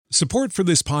Support for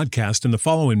this podcast and the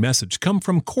following message come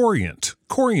from Corient.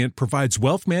 Corient provides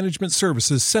wealth management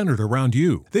services centered around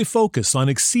you. They focus on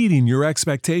exceeding your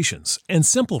expectations and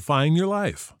simplifying your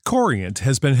life. Corient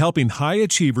has been helping high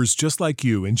achievers just like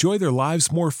you enjoy their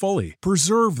lives more fully,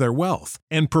 preserve their wealth,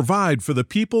 and provide for the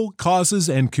people, causes,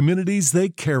 and communities they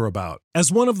care about. As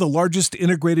one of the largest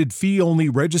integrated fee-only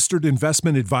registered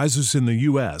investment advisors in the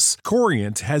U.S.,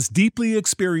 Corient has deeply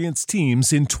experienced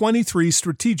teams in 23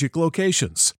 strategic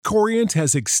locations. Corient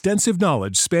has extensive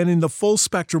knowledge spanning the full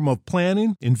spectrum of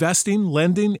planning, investing,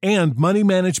 lending, and money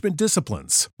management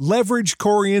disciplines. Leverage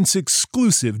Corient's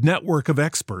exclusive network of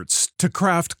experts to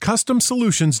craft custom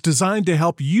solutions designed to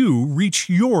help you reach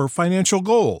your financial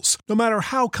goals, no matter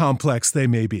how complex they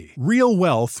may be. Real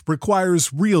wealth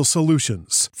requires real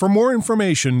solutions. For more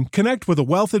information, connect with a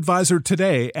wealth advisor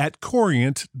today at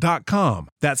Corient.com.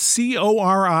 That's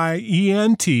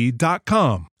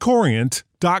Corient.com.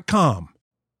 Corient.com.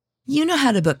 You know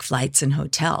how to book flights and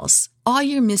hotels. All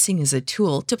you're missing is a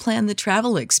tool to plan the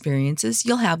travel experiences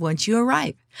you'll have once you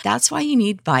arrive. That's why you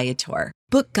need Viator.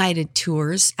 Book guided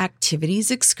tours,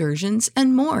 activities, excursions,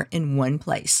 and more in one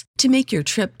place to make your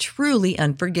trip truly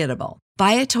unforgettable.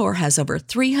 Viator has over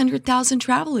 300,000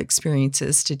 travel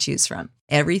experiences to choose from.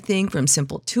 Everything from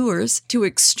simple tours to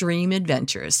extreme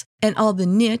adventures and all the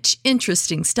niche,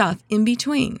 interesting stuff in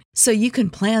between. So you can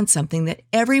plan something that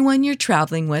everyone you're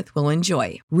traveling with will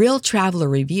enjoy. Real traveler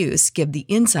reviews give the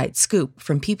inside scoop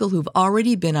from people who've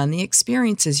already been on the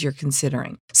experiences you're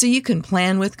considering. So you can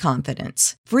plan with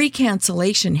confidence. Free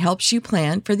cancellation helps you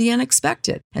plan for the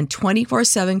unexpected. And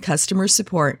 24/7 customer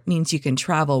support means you can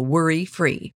travel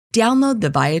worry-free. Download the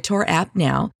Viator app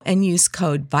now and use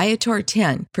code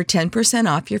Viator10 for 10%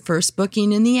 off your first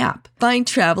booking in the app. Find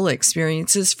travel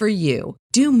experiences for you.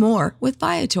 Do more with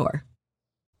Viator.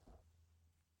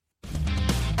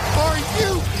 Are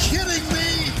you kidding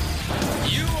me?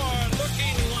 You are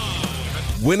looking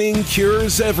live. Winning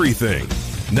cures everything.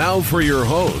 Now for your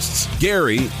hosts,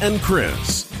 Gary and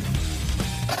Chris.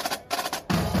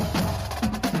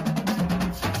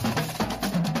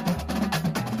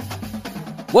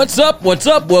 What's up? What's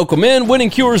up? Welcome in. Winning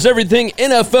Cures Everything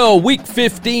NFL Week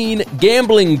 15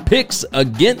 gambling picks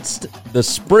against the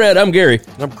spread. I'm Gary.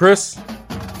 I'm Chris.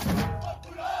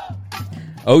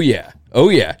 Oh, yeah. Oh,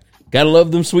 yeah. Gotta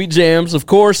love them sweet jams. Of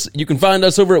course, you can find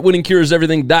us over at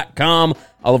winningcureseverything.com.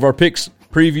 All of our picks,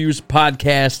 previews,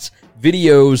 podcasts,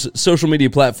 videos, social media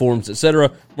platforms, etc.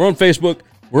 We're on Facebook.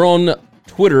 We're on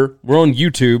Twitter. We're on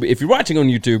YouTube. If you're watching on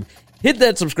YouTube, hit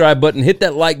that subscribe button. Hit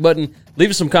that like button. Leave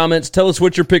us some comments. Tell us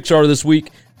what your picks are this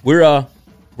week. We're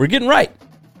getting right.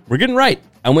 We're getting right.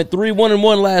 I went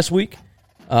 3-1-1 last week.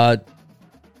 I'm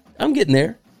getting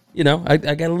there. You know, I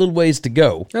got a little ways to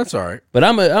go. That's all right. But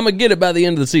I'm gonna get it by the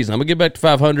end of the season. I'm gonna get back to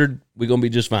 500. We're gonna be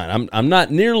just fine. I'm not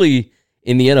nearly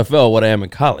in the NFL what I am in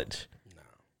college. No.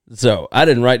 So I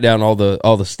didn't write down all the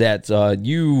stats.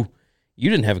 You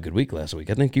didn't have a good week last week.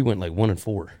 I think you went like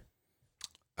 1-4.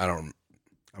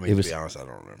 To be honest, I don't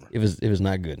remember. It was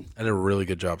not good. I did a really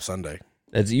good job Sunday.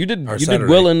 You did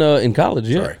well in college,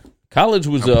 yeah. Sorry. College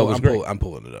was great. I'm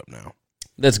pulling it up now.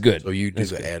 That's good. So you do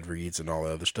the ad reads and all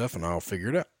the other stuff, and I'll figure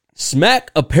it out.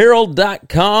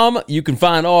 SmackApparel.com. You can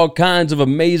find all kinds of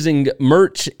amazing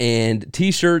merch and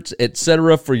T-shirts,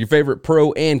 etc. for your favorite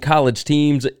pro and college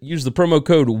teams. Use the promo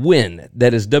code WIN.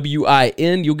 That is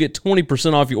WIN. You'll get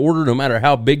 20% off your order no matter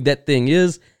how big that thing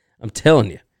is. I'm telling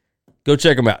you. Go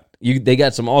check them out. They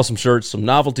got some awesome shirts, some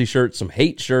novelty shirts, some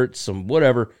hate shirts, some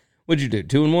whatever. What'd you do?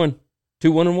 2-1?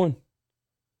 2-1-1?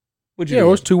 What'd you do? Yeah, it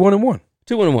was 2-1-1.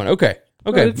 2-1-1. Okay.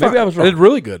 Maybe I was wrong. I did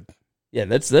really good. Yeah,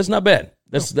 that's not bad.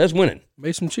 That's winning.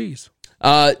 Made some cheese.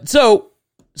 So,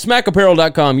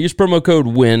 SmackApparel.com. Use promo code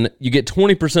WIN. You get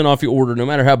 20% off your order, no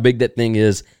matter how big that thing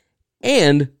is.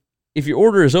 And if your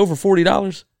order is over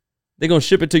 $40, they're going to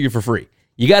ship it to you for free.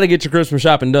 You got to get your Christmas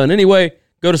shopping done anyway.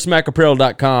 Go to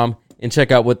SmackApparel.com and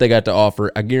check out what they got to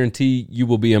offer. I guarantee you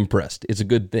will be impressed. It's a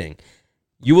good thing.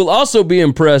 You will also be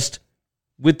impressed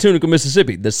with Tunica,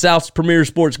 Mississippi, the South's premier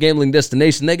sports gambling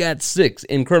destination. They got 6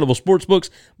 incredible sports books,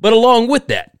 but along with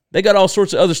that, they got all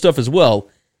sorts of other stuff as well.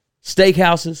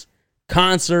 Steakhouses,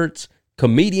 concerts,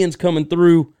 comedians coming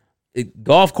through,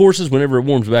 golf courses whenever it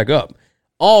warms back up.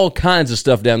 All kinds of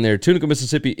stuff down there. Tunica,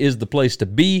 Mississippi is the place to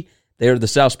be. They are the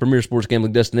South's premier sports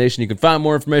gambling destination. You can find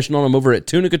more information on them over at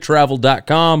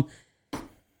tunicatravel.com.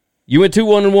 You went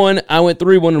 2-1-1. I went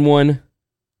 3-1-1.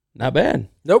 Not bad.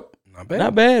 Nope. Not bad.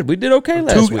 Not bad. We did okay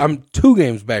last week. I'm 2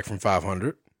 games back from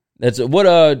 500. That's what.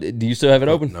 Do you still have it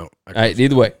open? No. All right.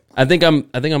 Either way, I think I'm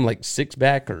like 6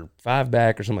 back or 5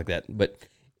 back or something like that. But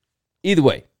either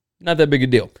way, not that big a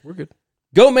deal. We're good.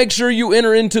 Go make sure you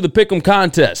enter into the Pick'em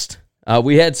contest.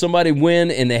 We had somebody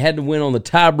win, and they had to win on the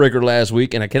tiebreaker last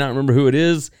week, and I cannot remember who it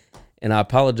is, and I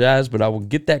apologize, but I will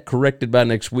get that corrected by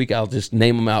next week. I'll just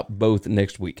name them out both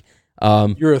next week.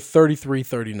 You're a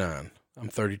 33-39. I'm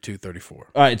 32-34. All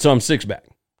right, so I'm 6 back.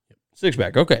 6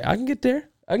 back. Okay, I can get there.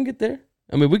 I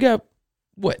mean, we got,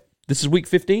 what? This is week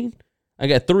 15? I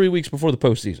got 3 weeks before the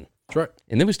postseason. That's right.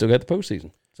 And then we still got the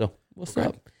postseason. So, what's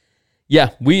up?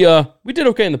 Yeah, we did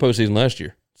okay in the postseason last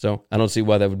year, so I don't see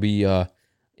why that would be an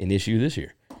issue this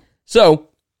year. So,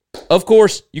 of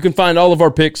course, you can find all of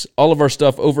our picks, all of our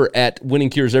stuff over at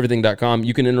winningcureseverything.com.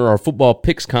 You can enter our football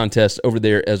picks contest over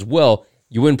there as well.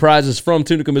 You win prizes from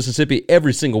Tunica, Mississippi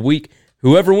every single week.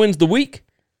 Whoever wins the week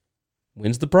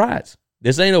wins the prize.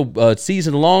 This ain't a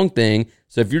season-long thing,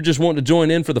 so if you're just wanting to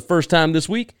join in for the first time this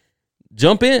week,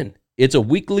 jump in. It's a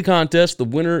weekly contest. The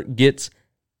winner gets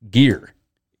gear.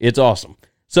 It's awesome.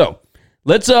 So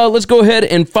let's go ahead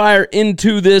and fire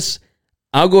into this.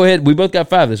 I'll go ahead. We both got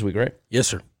 5 this week, right? Yes,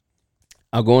 sir.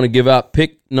 I'll go on and give out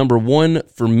pick number 1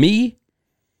 for me.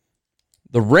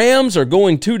 The Rams are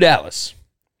going to Dallas,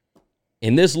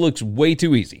 and this looks way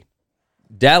too easy.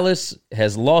 Dallas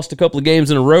has lost a couple of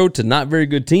games in a row to not very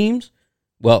good teams.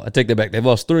 Well, I take that back. They've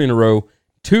lost 3 in a row.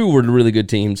 2 were to really good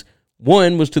teams.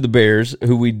 1 was to the Bears,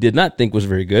 who we did not think was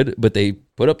very good, but they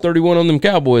put up 31 on them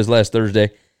Cowboys last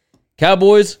Thursday.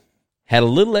 Cowboys had a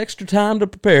little extra time to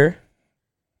prepare.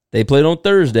 They played on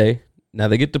Thursday. Now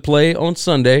they get to play on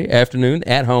Sunday afternoon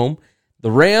at home.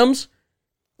 The Rams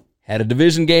had a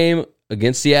division game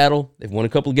against Seattle. They've won a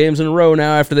couple of games in a row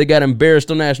now after they got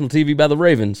embarrassed on national TV by the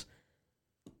Ravens.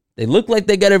 They look like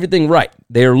they got everything right.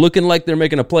 They are looking like they're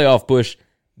making a playoff push.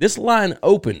 This line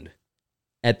opened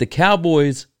at the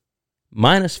Cowboys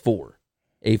 -4,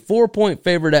 a 4-point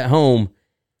favorite at home,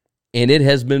 and it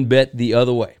has been bet the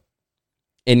other way.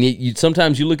 And you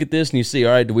sometimes you look at this and you see,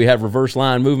 all right, do we have reverse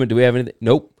line movement? Do we have anything?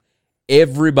 Nope.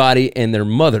 Everybody and their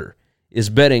mother is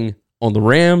betting on the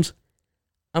Rams.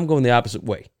 I'm going the opposite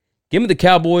way. Give me the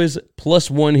Cowboys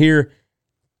 +1 here.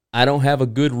 I don't have a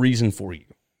good reason for you.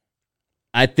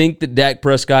 I think that Dak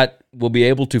Prescott will be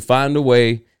able to find a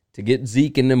way to get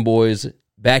Zeke and them boys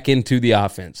back into the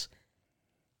offense.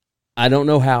 I don't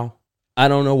know how. I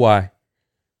don't know why.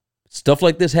 Stuff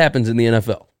like this happens in the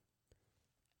NFL.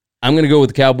 I'm going to go with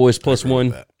the Cowboys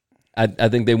 +1. I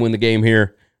think they win the game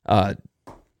here.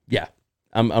 Yeah,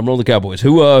 I'm rolling the Cowboys.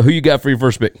 Who you got for your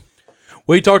first pick?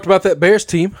 Well, you talked about that Bears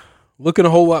team. Looking a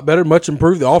whole lot better, much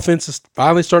improved. The offense is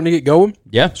finally starting to get going.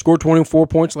 Yeah. Scored 24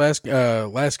 points last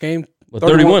game. Well,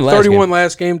 31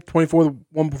 last game, 24 the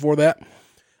one before that.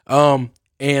 And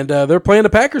they're playing the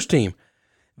Packers team.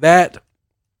 That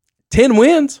 10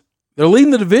 wins. They're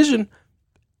leading the division.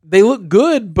 They look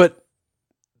good, but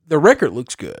the record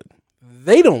looks good.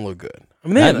 They don't look good. I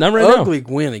mean, they had an ugly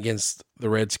win against the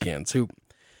Redskins, who,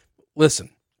 listen,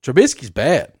 Trubisky's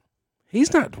bad.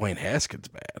 He's not Dwayne Haskins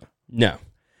bad. No.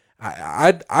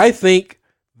 I think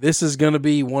this is going to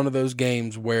be one of those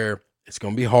games where it's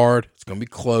going to be hard. It's going to be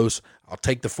close. I'll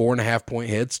take the 4.5-point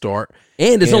head start.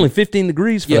 And it's only 15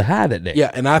 degrees for the high that day. Yeah,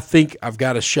 and I think I've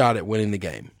got a shot at winning the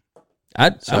game.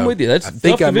 I'm with you. I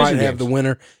think I might have the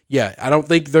winner. Yeah, I don't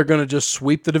think they're going to just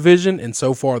sweep the division, and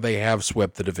so far they have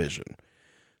swept the division.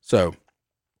 So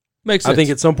makes sense. I think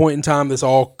at some point in time this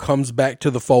all comes back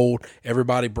to the fold.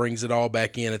 Everybody brings it all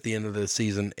back in at the end of the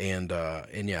season, and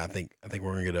yeah, I think we're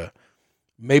going to get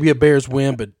maybe a Bears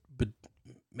win, but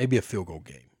maybe a field goal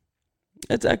game.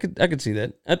 I could see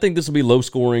that. I think this will be low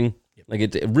scoring. Like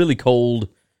it's really cold.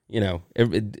 They're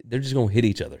just going to hit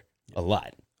each other a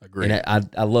lot. Agreed. And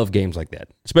I love games like that,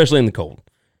 especially in the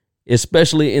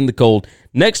cold.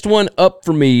 Next one up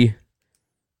for me,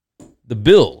 the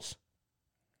Bills.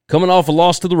 Coming off a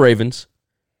loss to the Ravens.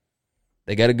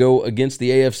 They got to go against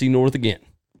the AFC North again.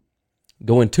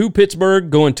 Going to Pittsburgh,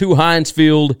 going to Heinz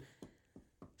Field.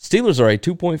 Steelers are a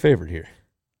 2-point favorite here.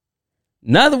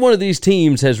 Neither one of these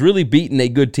teams has really beaten a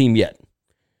good team yet.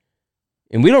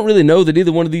 And we don't really know that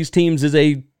either one of these teams is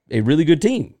a really good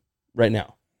team right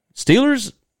now.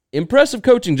 Steelers, impressive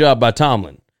coaching job by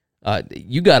Tomlin.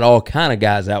 You got all kind of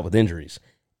guys out with injuries,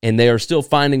 and they are still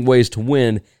finding ways to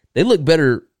win. They look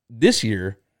better this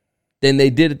year than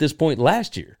they did at this point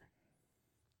last year.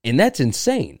 And that's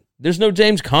insane. There's no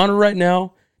James Conner right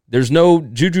now. There's no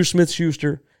Juju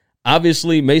Smith-Schuster.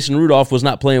 Obviously, Mason Rudolph was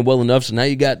not playing well enough, so now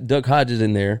you got Duck Hodges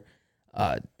in there.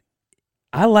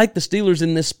 I like the Steelers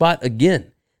in this spot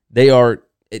again. I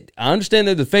understand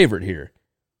they're the favorite here,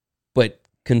 but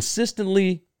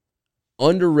consistently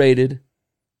underrated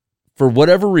for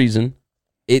whatever reason.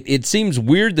 It seems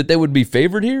weird that they would be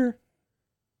favored here,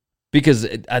 because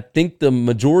I think the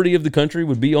majority of the country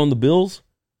would be on the Bills.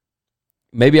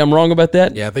 Maybe I'm wrong about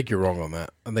that. Yeah, I think you're wrong on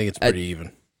that. I think it's pretty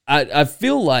even. I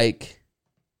feel like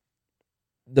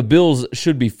the Bills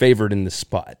should be favored in this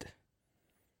spot.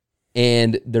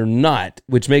 And they're not,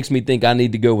 which makes me think I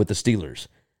need to go with the Steelers.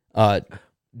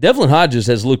 Devlin Hodges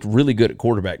has looked really good at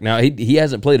quarterback. Now, he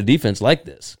hasn't played a defense like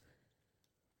this.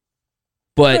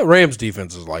 But Rams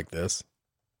defense is like this.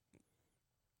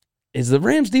 Is the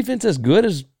Rams defense as good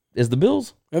as the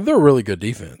Bills? And they're a really good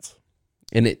defense.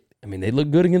 And they look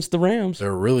good against the Rams.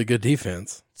 They're a really good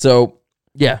defense. So,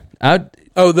 yeah. I'm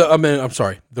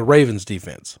sorry. The Ravens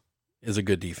defense is a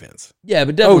good defense. Yeah,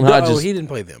 but Devlin Hodges. He didn't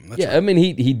play them. That's yeah, right. I mean,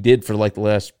 he did for like the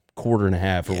last quarter and a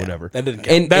half or whatever. That didn't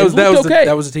count. And that was okay.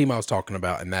 that was the team I was talking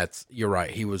about, and you're right.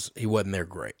 He wasn't there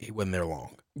great. He wasn't there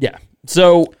long. Yeah.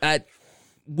 So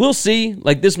we'll see.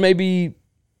 Like this may be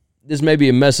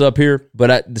a mess up here,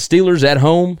 but the Steelers at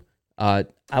home, I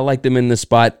like them in this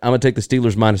spot. I'm gonna take the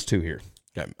Steelers -2 here.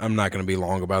 Okay, I'm not going to be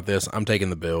long about this. I'm taking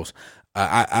the Bills.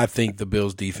 I think the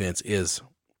Bills defense is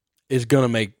going to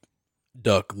make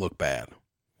Duck look bad.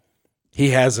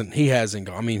 He hasn't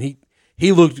gone. I mean,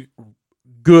 he looked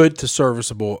good to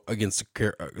serviceable against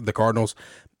the Cardinals.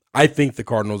 I think the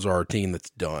Cardinals are a team that's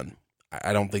done.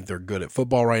 I don't think they're good at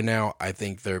football right now. I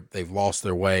think they've lost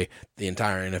their way. The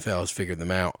entire NFL has figured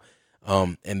them out,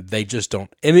 and they just don't.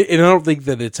 And I don't think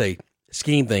that it's a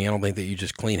scheme thing. I don't think that you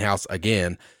just clean house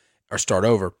again or start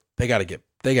over. They got to get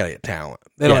talent.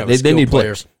 They don't have a they need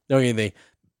players. players. They don't need anything.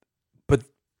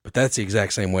 But that's the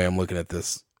exact same way I'm looking at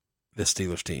this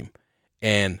Steelers team.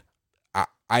 And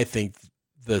I think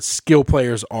the skill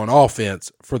players on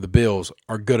offense for the Bills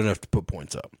are good enough to put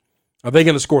points up. Are they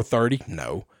going to score 30?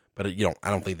 No, but I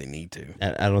don't think they need to.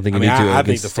 I don't think you need to. I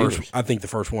think the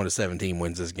first one to 17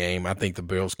 wins this game. I think the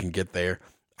Bills can get there.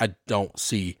 I don't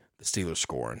see the Steelers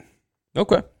scoring.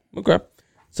 Okay.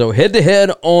 So head to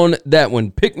head on that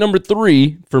one. Pick number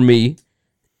 3 for me.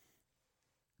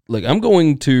 Look, I'm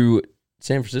going to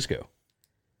San Francisco.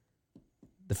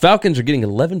 The Falcons are getting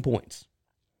 11 points.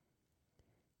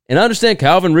 And I understand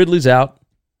Calvin Ridley's out.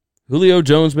 Julio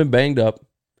Jones been banged up.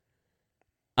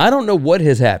 I don't know what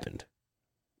has happened.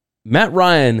 Matt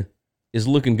Ryan is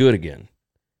looking good again.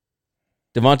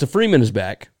 Devonta Freeman is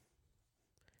back.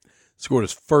 Scored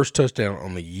his first touchdown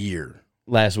on the year.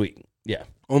 Last week. Yeah.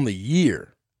 On the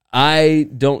year. I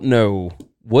don't know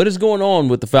what is going on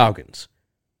with the Falcons,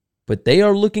 but they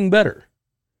are looking better.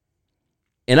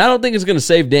 And I don't think it's going to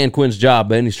save Dan Quinn's job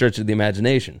by any stretch of the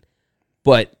imagination.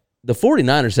 But the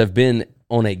 49ers have been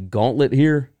on a gauntlet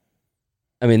here.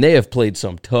 I mean, they have played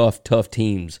some tough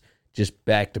teams just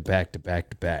back to back to back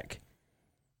to back.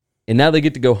 And now they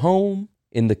get to go home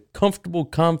in the comfortable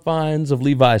confines of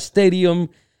Levi Stadium.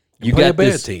 You got a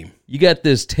bad team. You got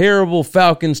this terrible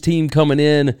Falcons team coming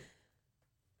in.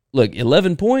 Look,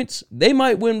 11 points, they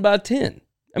might win by 10.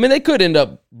 I mean, they could end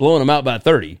up blowing them out by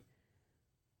 30.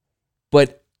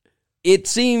 But it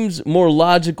seems more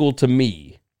logical to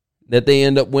me that they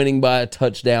end up winning by a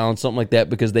touchdown, something like that,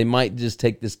 because they might just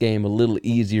take this game a little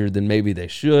easier than maybe they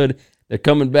should. They're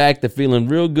coming back. They're feeling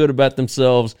real good about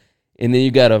themselves. And then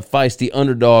you got a feisty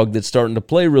underdog that's starting to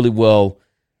play really well.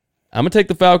 I'm going to take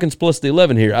the Falcons plus the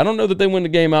 11 here. I don't know that they win the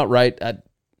game outright.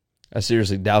 I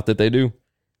seriously doubt that they do.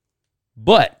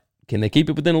 But can they keep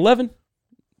it within 11?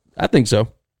 I think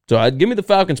so. So give me the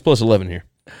Falcons plus 11 here.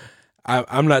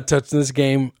 I'm not touching this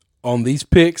game on these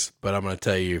picks, but I'm going to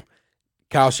tell you,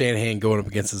 Kyle Shanahan going up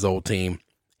against his old team,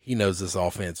 he knows this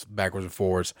offense backwards and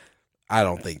forwards. I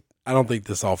don't think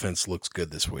this offense looks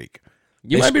good this week.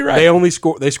 You might be right.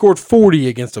 They scored 40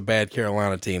 against a bad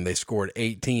Carolina team. They scored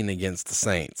 18 against the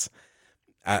Saints.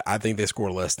 I think they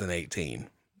scored less than 18.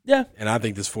 Yeah. And I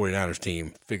think this 49ers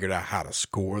team figured out how to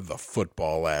score the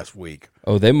football last week.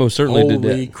 Oh, they most certainly did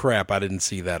that. Holy crap, I didn't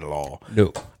see that at all.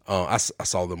 No. I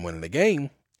saw them winning the game.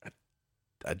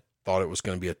 I thought it was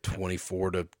going to be a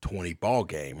 24-20 ball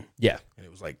game. Yeah. And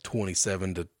it was like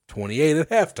 27-28 at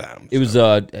halftime. It was,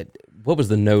 what was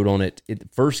the note on it? The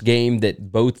first game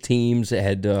that both teams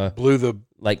had blew the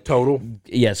total.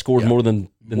 Yeah, scored more than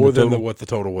what the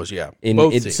total was. Yeah,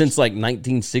 since like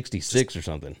 1966 or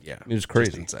something. Yeah, it was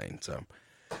crazy, insane. So,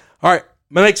 all right,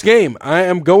 my next game, I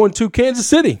am going to Kansas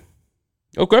City.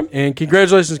 Okay, and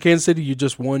congratulations, Kansas City! You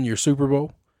just won your Super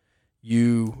Bowl.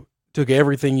 You took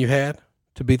everything you had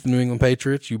to beat the New England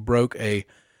Patriots. You broke a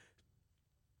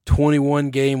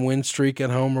 21-game win streak at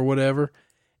home or whatever,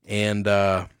 and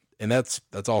that's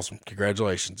awesome.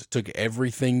 Congratulations! It took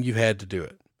everything you had to do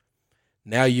it.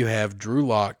 Now you have Drew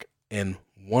Lock and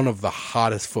one of the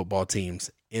hottest football teams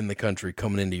in the country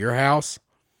coming into your house,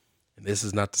 and this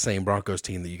is not the same Broncos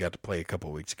team that you got to play a couple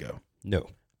of weeks ago. No,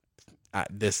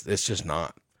 It's just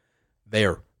not.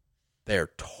 They're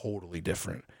totally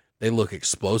different. They look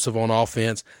explosive on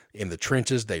offense. In the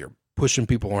trenches, they are pushing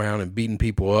people around and beating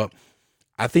people up.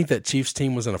 I think that Chiefs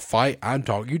team was in a fight.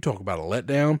 You talk about a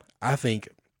letdown. I think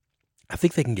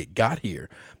they can get got here,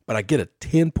 but I get a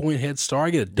 10-point head start.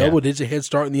 I get a double-digit head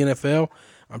start in the NFL.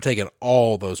 I'm taking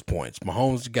all those points.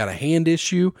 Mahomes got a hand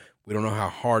issue. We don't know how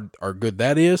hard or good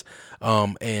that is,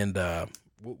 and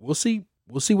we'll see.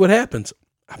 We'll see what happens.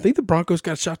 I think the Broncos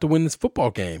got a shot to win this football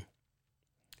game.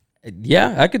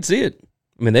 Yeah, I could see it.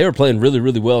 I mean, they were playing really,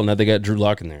 really well. Now they got Drew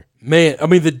Lock in there. Man, I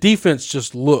mean, the defense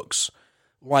just looks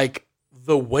like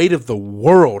the weight of the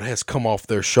world has come off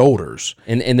their shoulders.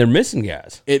 And they're missing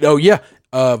guys.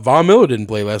 Von Miller didn't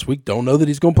play last week. Don't know that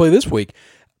he's going to play this week.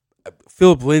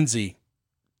 Philip Lindsay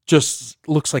just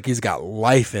looks like he's got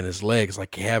life in his legs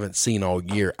like you haven't seen all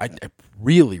year. I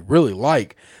really, really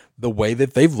like the way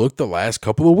that they've looked the last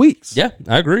couple of weeks. Yeah,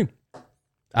 I agree.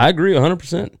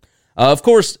 100%. Of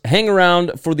course, hang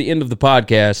around for the end of the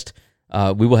podcast.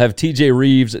 We will have TJ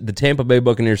Reeves, the Tampa Bay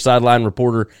Buccaneers sideline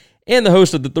reporter, and the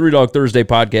host of the Three Dog Thursday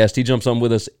podcast. He jumps on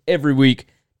with us every week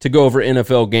to go over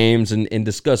NFL games and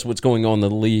discuss what's going on in the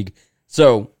league.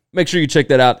 So make sure you check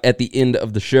that out at the end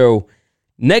of the show.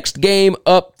 Next game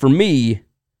up for me,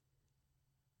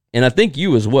 and I think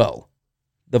you as well,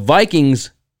 the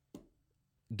Vikings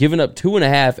giving up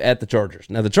 2.5 at the Chargers.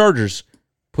 Now, the Chargers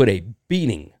put a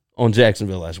beating on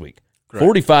Jacksonville last week,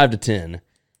 45-10.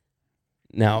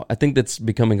 Now, I think that's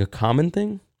becoming a common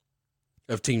thing.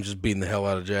 Of teams just beating the hell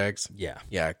out of Jags? Yeah.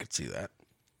 Yeah, I could see that.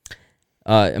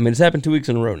 I mean, it's happened 2 weeks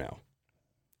in a row now.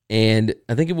 And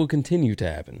I think it will continue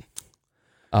to happen.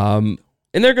 And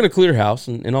they're going to clear house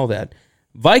and all that.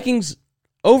 Vikings,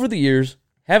 over the years,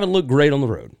 haven't looked great on the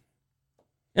road.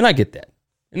 And I get that.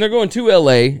 And they're going to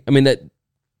L.A. I mean, that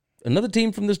another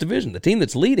team from this division, the team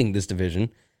that's leading this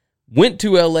division, went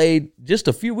to L.A. just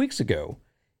a few weeks ago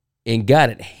and got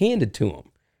it handed to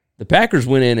them. The Packers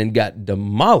went in and got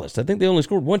demolished. I think they only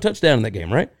scored 1 touchdown in that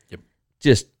game, right? Yep.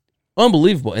 Just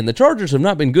unbelievable. And the Chargers have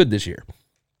not been good this year.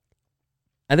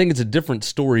 I think it's a different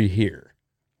story here.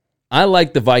 I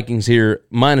like the Vikings here,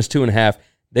 -2.5.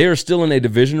 They are still in a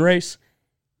division race.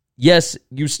 Yes,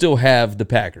 you still have the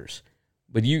Packers,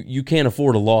 but you can't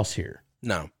afford a loss here.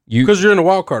 No, because you're in a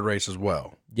wild card race as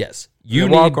well. Yes. The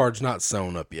wild card's not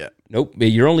sewn up yet. Nope.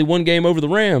 You're only 1 game over the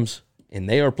Rams, and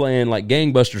they are playing like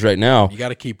gangbusters right now. You got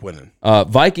to keep winning.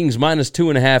 Vikings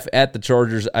 -2.5 at the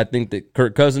Chargers. I think that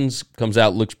Kirk Cousins comes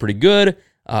out, looks pretty good.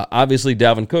 Obviously,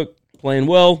 Dalvin Cook playing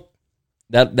well.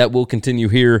 That will continue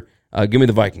here. Give me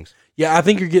the Vikings. Yeah, I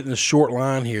think you're getting a short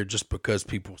line here just because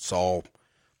people saw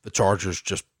the Chargers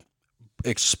just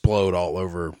explode all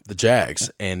over the Jags.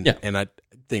 And I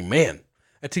think, man,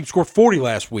 that team scored 40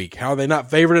 last week. How are they not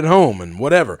favored at home and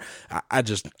whatever?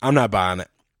 I'm not buying it.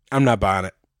 I'm not buying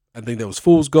it. I think that was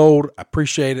fool's gold. I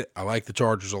appreciate it. I like the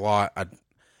Chargers a lot.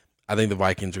 I think the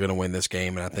Vikings are going to win this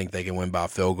game, and I think they can win by a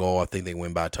field goal. I think they can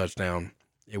win by a touchdown.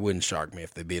 It wouldn't shock me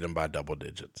if they beat them by double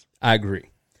digits. I agree.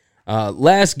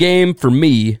 Last game for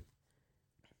me,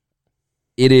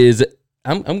 it is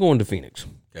I'm going to Phoenix.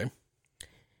 Okay.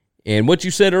 And what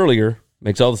you said earlier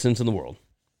makes all the sense in the world.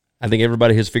 I think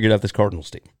everybody has figured out this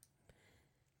Cardinals team.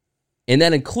 And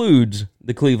that includes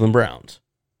the Cleveland Browns.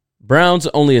 Browns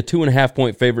only a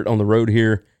 2.5-point favorite on the road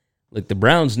here. Look, the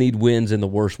Browns need wins in the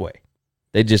worst way.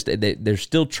 They're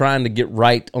still trying to get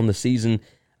right on the season.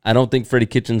 I don't think Freddie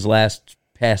Kitchens lasts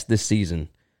past this season.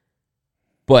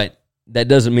 But that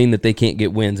doesn't mean that they can't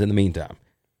get wins in the meantime.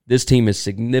 This team is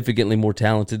significantly more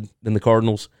talented than the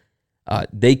Cardinals.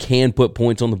 They can put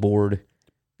points on the board.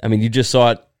 I mean, you just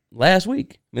saw it last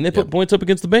week. I mean, they put points up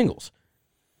against the Bengals.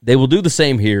 They will do the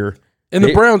same here. And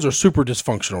the Browns are super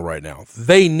dysfunctional right now.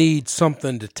 They need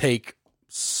something to take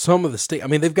some of the state. I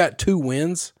mean, they've got 2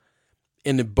 wins,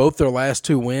 and in both their last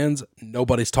 2 wins,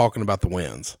 nobody's talking about the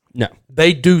wins. No.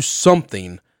 They do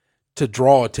something to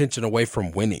draw attention away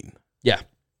from winning. Yeah.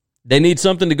 They need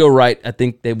something to go right. I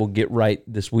think they will get right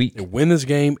this week. They win this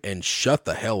game and shut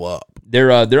the hell up.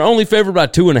 They're only favored by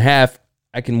 2.5.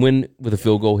 I can win with a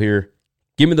field goal here.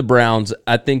 Give me the Browns.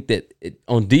 I think that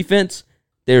on defense,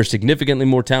 they are significantly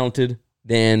more talented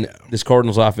than this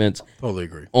Cardinals offense. Totally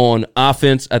agree. On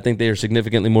offense, I think they are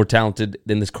significantly more talented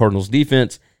than this Cardinals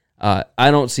defense. I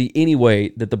don't see any way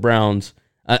that the Browns,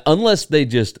 unless they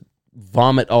just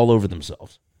vomit all over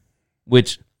themselves,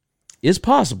 which is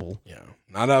possible. Yeah.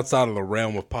 Not outside of the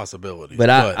realm of possibilities. But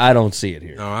I don't see it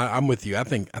here. No, I'm with you. I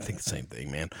think the same thing,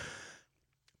 man.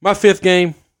 My 5th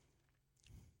game,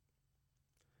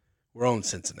 we're on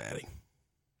Cincinnati.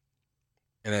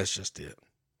 And that's just it.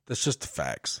 That's just the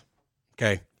facts.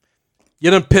 Okay?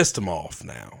 You done pissed them off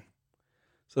now.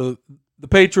 So the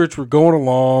Patriots were going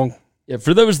along. Yeah,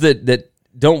 for those that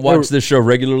don't watch this show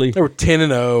regularly, they were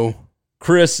 10-0.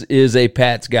 Chris is a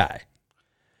Pats guy.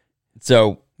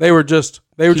 So they were just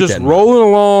rolling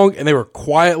along, and they were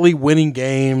quietly winning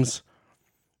games.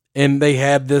 And they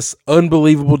had this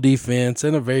unbelievable defense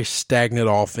and a very stagnant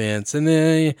offense. And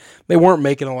they weren't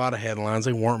making a lot of headlines.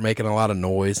 They weren't making a lot of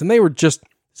noise. And they were just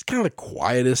it's kind of the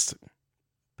quietest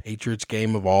Patriots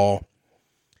game of all.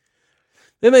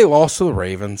 Then they lost to the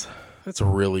Ravens. That's a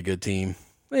really good team.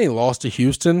 They lost to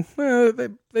Houston.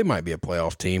 They might be a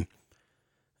playoff team.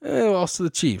 They lost to the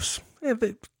Chiefs. Did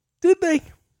they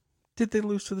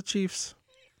lose to the Chiefs?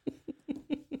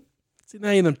 See,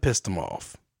 now you done pissed them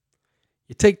off.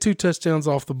 You take 2 touchdowns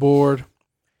off the board.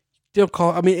 They'll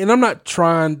call. I mean, and I'm not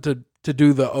trying to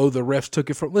do the refs took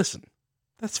it from. Listen,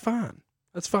 that's fine.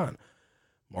 That's fine.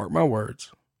 Mark my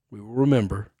words. We will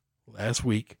remember last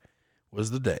week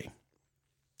was the day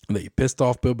that you pissed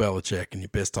off Bill Belichick and you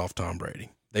pissed off Tom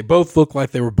Brady. They both looked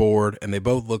like they were bored, and they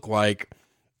both looked like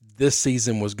this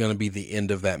season was going to be the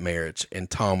end of that marriage, and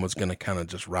Tom was going to kind of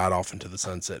just ride off into the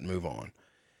sunset and move on.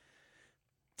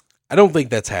 I don't think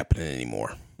that's happening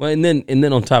anymore. Well, and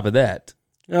then on top of that,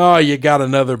 you got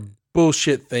another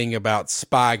bullshit thing about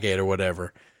Spygate or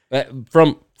whatever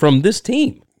from this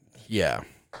team. Yeah.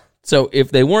 So if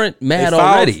they weren't mad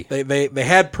already, they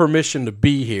had permission to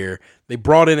be here. They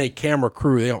brought in a camera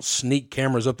crew. They don't sneak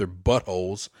cameras up their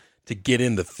buttholes to get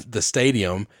in the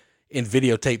stadium and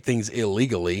videotape things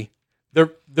illegally.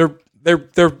 They're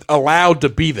allowed to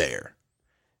be there.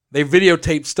 They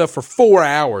videotaped stuff for 4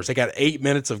 hours. They got 8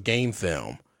 minutes of game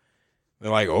film. They're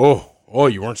like, oh,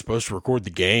 you weren't supposed to record the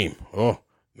game. Oh,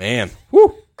 man.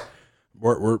 Whew.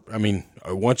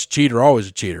 Once a cheater, always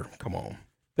a cheater. Come on.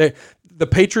 The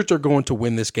Patriots are going to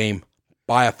win this game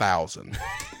by 1,000.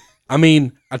 I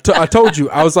mean, I told you,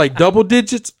 I was like double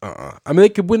digits. I mean, they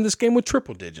could win this game with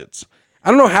triple digits. I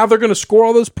don't know how they're going to score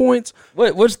all those points.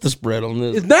 What's the spread on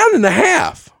this? It's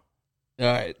 9.5. All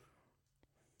right.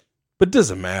 But it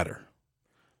doesn't matter.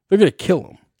 They're going to kill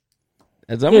them.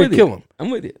 I'm with you.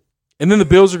 I'm with you. And then the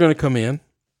Bills are going to come in. And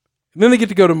then they get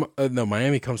to go to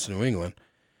Miami comes to New England.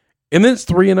 And then it's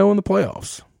 3-0 in the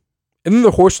playoffs. And then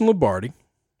they're horsing Lombardi.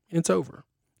 And it's over.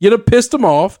 You'd have pissed them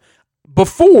off.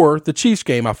 Before the Chiefs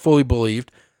game, I fully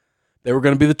believed they were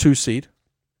going to be the 2 seed.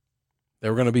 They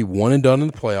were going to be one and done in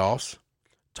the playoffs.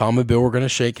 Tom and Bill were going to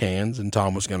shake hands, and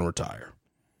Tom was going to retire.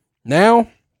 Now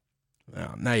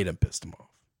you done pissed them off.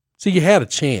 So you had a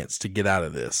chance to get out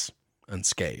of this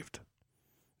unscathed.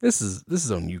 This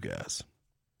is on you guys.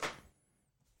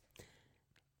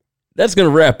 That's going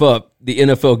to wrap up the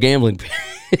NFL gambling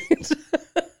page.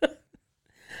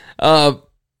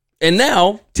 And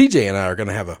now TJ and I are going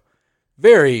to have a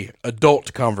very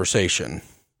adult conversation.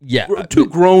 Yeah. We're 2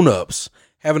 grown-ups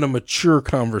having a mature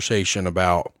conversation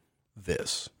about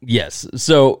this. Yes.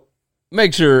 So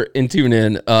make sure and tune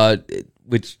in,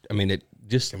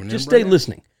 just stay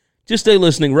listening. Just stay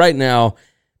listening right now.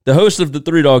 The host of the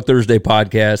 3 Dog Thursday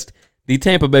podcast, the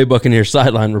Tampa Bay Buccaneers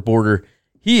sideline reporter,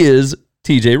 he is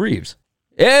TJ Reeves.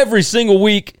 Every single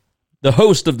week, the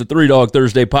host of the 3 Dog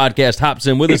Thursday podcast hops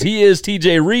in with us. He is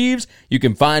TJ Reeves. You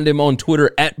can find him on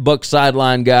Twitter at Buck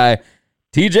Sideline Guy.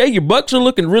 TJ, your Bucks are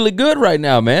looking really good right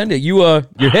now, man. You're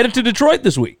headed to Detroit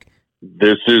this week.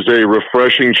 This is a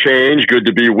refreshing change. Good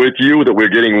to be with you, that we're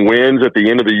getting wins at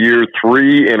the end of the year,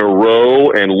 3 in a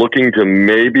row, and looking to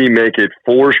maybe make it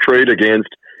 4 straight against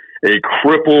a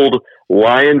crippled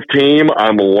Lions team.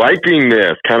 I'm liking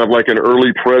this, kind of like an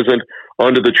early present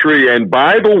under the tree. And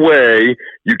by the way,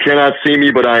 you cannot see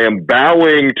me, but I am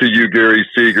bowing to you, Gary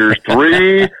Seegers.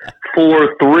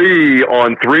 3-4-3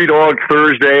 on 3 Dog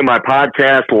Thursday, my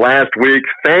podcast last week.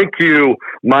 Thank you,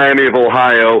 Miami of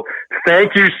Ohio.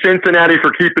 Thank you, Cincinnati,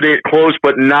 for keeping it close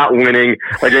but not winning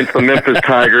against the Memphis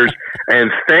Tigers.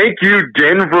 And thank you,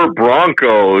 Denver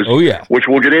Broncos, which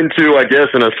we'll get into, I guess,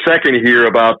 in a second here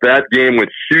about that game with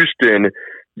Houston.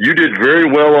 You did very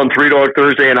well on 3 Dog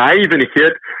Thursday, and I even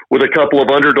hit with a couple of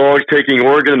underdogs taking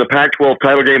Oregon in the Pac-12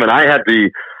 title game, and I had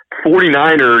the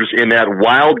 49ers in that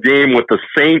wild game with the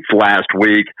Saints last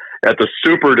week at the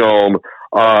Superdome.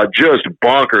 Just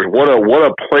bonkers. What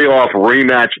a playoff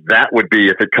rematch that would be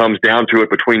if it comes down to it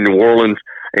between New Orleans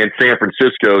and San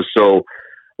Francisco. So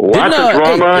lots of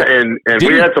drama, and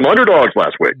we had some underdogs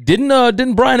last week.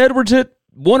 Didn't Brian Edwards hit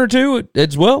 1 or 2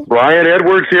 as well? Brian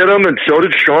Edwards hit them, and so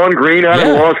did Sean Green out of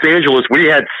Los Angeles. We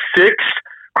had 6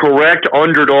 correct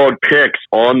underdog picks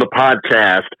on the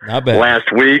podcast last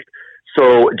week.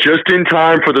 So just in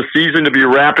time for the season to be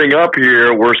wrapping up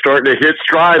here, we're starting to hit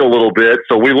stride a little bit.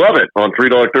 So we love it on 3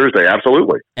 Dog Thursday.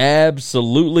 Absolutely.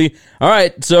 Absolutely. All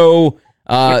right. So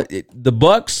The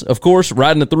Bucks, of course,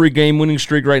 riding a 3-game winning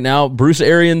streak right now. Bruce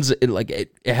Arians,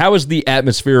 how is the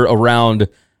atmosphere around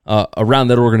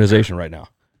that organization right now?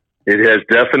 It has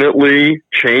definitely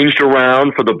changed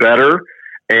around for the better,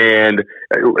 and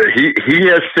he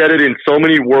has said it in so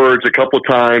many words a couple of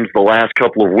times the last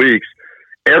couple of weeks.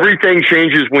 Everything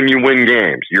changes when you win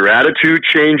games. Your attitude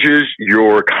changes,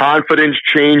 your confidence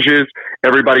changes,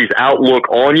 everybody's outlook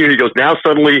on you. He goes, now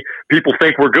suddenly people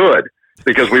think we're good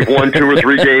because we've won 2 or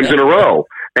 3 games in a row.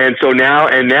 And so now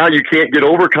you can't get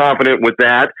overconfident with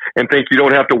that and think you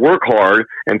don't have to work hard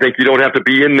and think you don't have to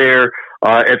be in there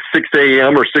at 6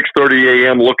 a.m. or 6:30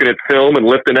 a.m. looking at film and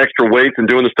lifting extra weights and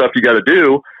doing the stuff you got to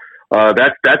do.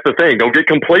 That's the thing. Don't get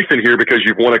complacent here because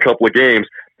you've won a couple of games.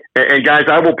 And guys,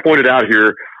 I will point it out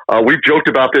here. We've joked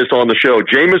about this on the show.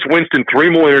 Jameis Winston, 3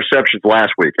 more interceptions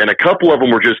last week, and a couple of them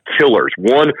were just killers.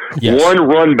 One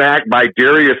run back by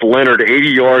Darius Leonard, 80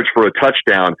 yards for a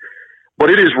touchdown. But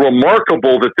it is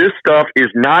remarkable that this stuff is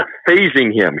not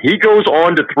fazing him. He goes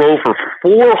on to throw for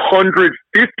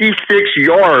 456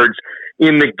 yards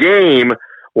in the game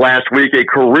last week, a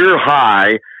career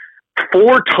high,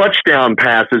 4 touchdown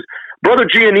passes. Brother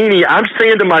Giannini, I'm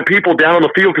saying to my people down on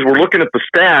the field, because we're looking at the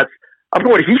stats, I'm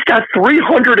going, he's got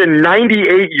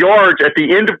 398 yards at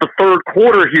the end of the third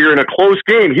quarter here in a close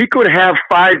game. He could have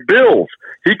 5 bills.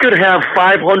 He could have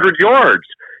 500 yards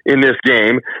in this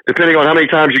game, depending on how many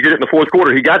times you get it in the fourth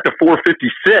quarter. He got to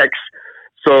 456.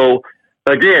 So,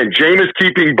 again, Jameis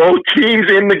keeping both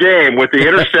teams in the game with the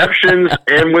interceptions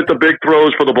and with the big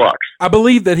throws for the Bucs. I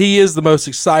believe that he is the most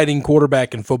exciting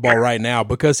quarterback in football right now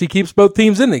because he keeps both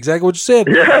teams in it, exactly what you said.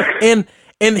 Yes.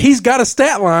 And he's got a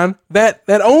stat line that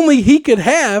only he could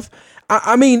have.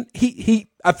 I mean,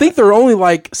 I think there are only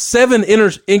like 7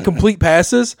 incomplete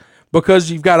passes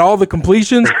because you've got all the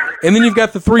completions and then you've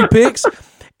got the 3 picks.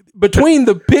 Between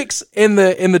the picks and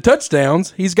the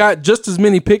touchdowns, he's got just as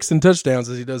many picks and touchdowns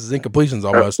as he does his incompletions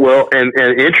almost. Well, and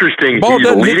interesting, he's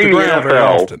leading the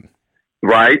NFL.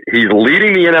 Right, he's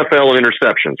leading the NFL in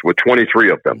interceptions with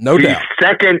 23 of them. No doubt.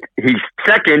 He's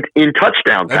second in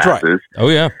touchdown passes. That's right. Oh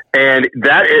yeah, and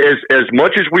that is, as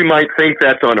much as we might think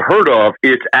that's unheard of,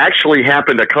 it's actually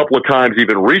happened a couple of times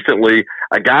even recently.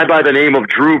 A guy by the name of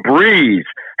Drew Brees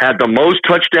had the most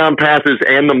touchdown passes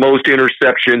and the most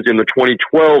interceptions in the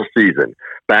 2012 season,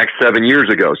 back 7 years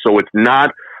ago. So it's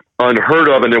not unheard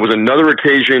of. And there was another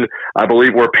occasion, I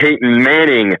believe, where Peyton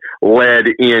Manning led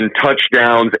in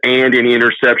touchdowns and in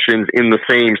interceptions in the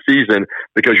same season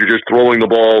because you're just throwing the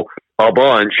ball a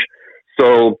bunch.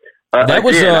 So that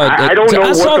was I don't know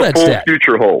what the full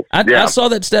future holds. I saw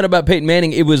that stat about Peyton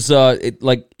Manning. It was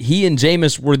like he and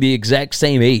Jameis were the exact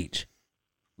same age,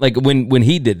 like when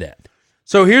he did that.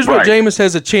 So here's what Jameis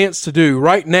has a chance to do.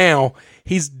 Right now,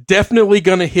 he's definitely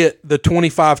going to hit the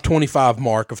 25-25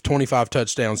 mark of 25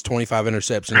 touchdowns, 25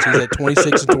 interceptions. He's at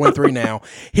 26 and 23 now.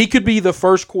 He could be the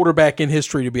first quarterback in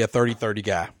history to be a 30-30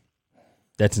 guy.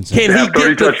 That's insane. Can he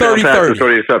get to 30-30?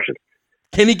 30 interceptions.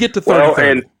 Can he get to 30-30?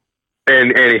 Well,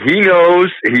 and he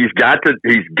knows he's got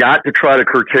to try to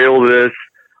curtail this.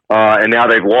 And now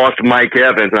they've lost Mike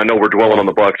Evans. And I know we're dwelling on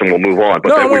the Bucs, and we'll move on.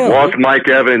 But we've lost Mike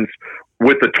Evans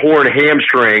with the torn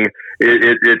hamstring.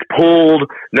 It's pulled.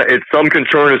 It's some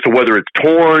concern as to whether it's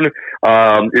torn.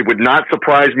 It would not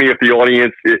surprise me if the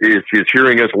audience is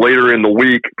hearing us later in the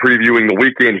week, previewing the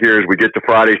weekend here as we get to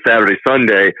Friday, Saturday,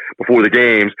 Sunday before the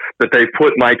games, that they've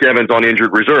put Mike Evans on injured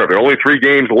reserve. There are only 3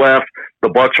 games left. The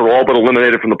Bucs are all but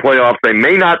eliminated from the playoffs. They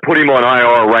may not put him on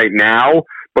IR right now,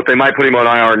 but they might put him on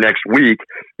IR next week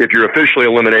if you're officially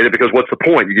eliminated, because what's the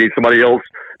point? You need somebody else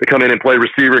to come in and play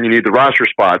receiver, and you need the roster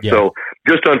spot. Yeah. So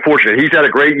just unfortunate. He's had a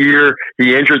great year.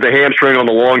 He injured the hamstring on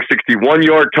the long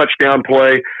 61-yard touchdown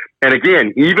play. And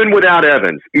again, even without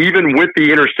Evans, even with the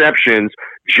interceptions,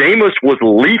 Jameis was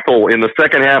lethal in the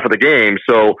second half of the game.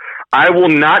 So I will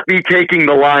not be taking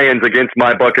the Lions against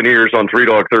my Buccaneers on 3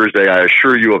 Dog Thursday. I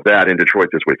assure you of that in Detroit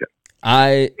this weekend.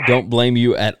 I don't blame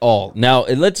you at all. Now,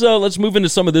 let's move into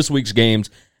some of this week's games.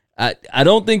 I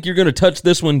don't think you're going to touch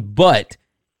this one, but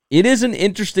it is an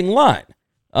interesting line.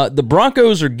 The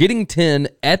Broncos are getting 10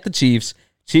 at the Chiefs.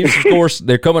 Chiefs, of course,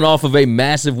 they're coming off of a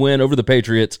massive win over the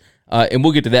Patriots, and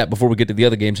we'll get to that before we get to the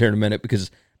other games here in a minute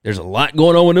because there's a lot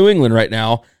going on with New England right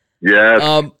now.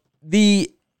 Yes. The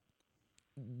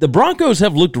Broncos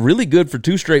have looked really good for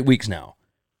 2 straight weeks now,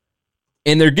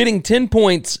 and they're getting 10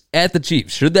 points at the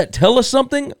Chiefs. Should that tell us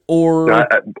something? Or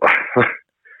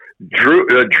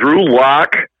Drew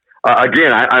Lock.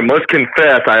 Again, I must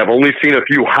confess, I have only seen a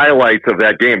few highlights of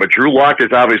that game, but Drew Lock has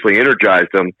obviously energized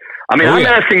them. I mean, I'm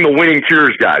asking the winning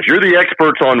cures guys. You're the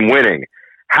experts on winning.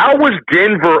 How was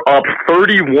Denver up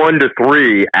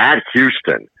 31-3 at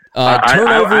Houston?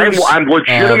 Turnovers. I'm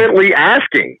legitimately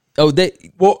asking.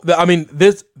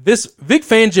 This Vic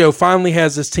Fangio finally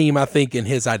has this team, I think, in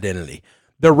his identity.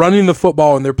 They're running the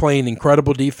football and they're playing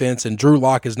incredible defense, and Drew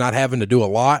Lock is not having to do a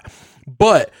lot.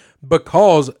 But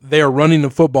because they are running the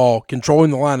football,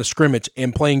 controlling the line of scrimmage,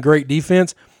 and playing great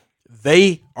defense,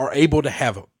 they are able to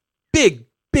have big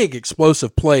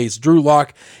explosive plays. Drew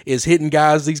Lock is hitting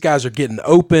guys. These guys are getting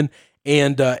open,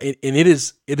 and it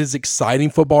is exciting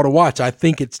football to watch. I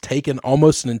think it's taken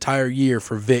almost an entire year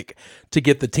for Vic to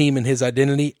get the team in his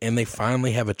identity, and they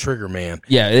finally have a trigger man.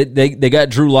 Yeah, they got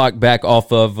Drew Lock back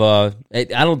off of. I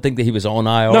don't think that he was on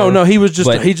IR. No, he was just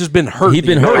been hurt. He'd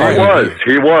been hurt.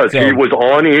 He was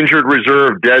on injured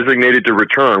reserve, designated to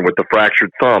return with the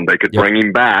fractured thumb. They could bring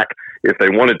him back if they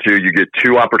wanted to. You get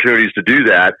 2 opportunities to do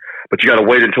that, but you got to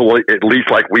wait until at least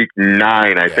like week 9,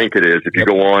 I think it is, if you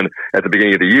go on at the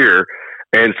beginning of the year.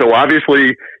 And so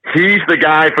obviously he's the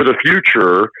guy for the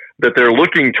future that they're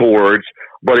looking towards.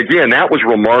 But again, that was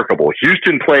remarkable.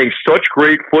 Houston playing such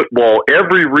great football,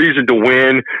 every reason to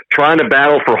win, trying to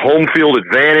battle for home field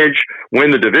advantage,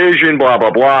 win the division, blah,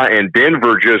 blah, blah. And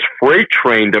Denver just freight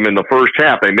trained them in the first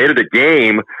half. They made it a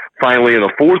game finally in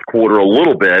the fourth quarter a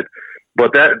little bit.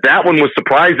 But that one was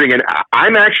surprising, and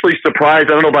I'm actually surprised. I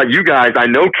don't know about you guys. I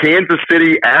know Kansas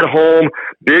City at home,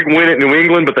 big win at New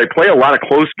England, but they play a lot of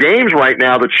close games right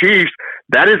now, the Chiefs.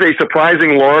 That is a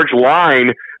surprising large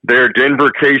line there,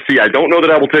 Denver, KC. I don't know that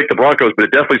I will take the Broncos, but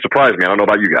it definitely surprised me. I don't know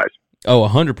about you guys. Oh,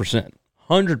 100%.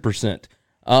 100%.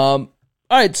 All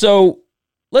right, so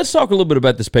let's talk a little bit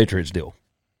about this Patriots deal.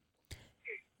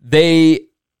 They,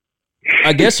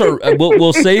 I guess,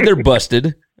 we'll say they're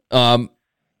busted.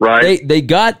 Right. They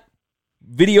got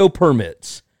video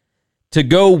permits to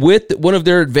go with one of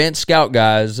their advanced scout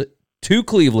guys to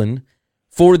Cleveland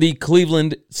for the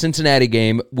Cleveland-Cincinnati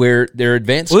game, where their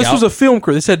advanced scout... This was a film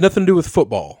crew. This had nothing to do with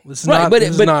football. This is not.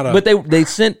 But they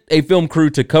sent a film crew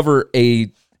to cover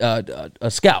a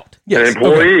scout. Yes. An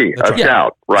employee, a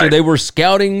scout. Right. So they were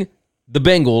scouting the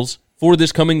Bengals for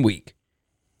this coming week,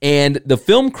 and the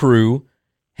film crew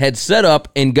had set up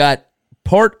and got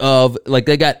part of, like,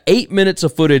 they got 8 minutes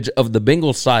of footage of the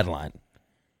Bengals sideline.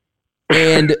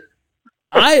 And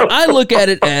I look at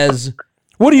it as...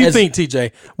 What do you think,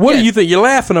 TJ? What do you think? You're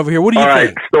laughing over here. What do you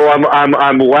think? So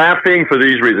I'm laughing for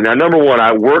these reasons. Now, number one,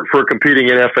 I work for a competing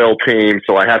NFL team,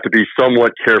 so I have to be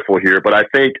somewhat careful here. But I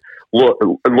think, look,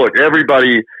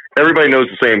 everybody knows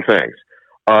the same things.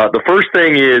 The first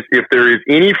thing is, if there is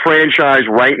any franchise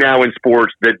right now in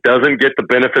sports that doesn't get the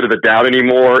benefit of the doubt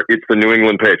anymore, it's the New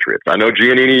England Patriots. I know,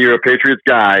 Giannini, you're a Patriots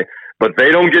guy, but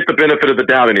they don't get the benefit of the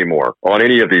doubt anymore on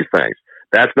any of these things.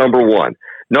 That's number one.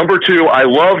 Number two, I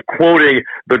love quoting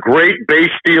the great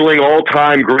base-stealing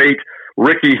all-time great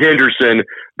Ricky Henderson,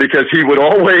 because he would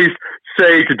always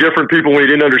say to different people when he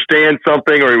didn't understand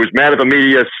something or he was mad at the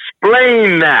media,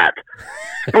 "Splain that."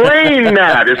 Splain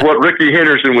that is what Ricky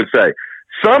Henderson would say.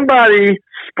 Somebody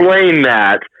explain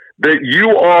that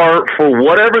you are, for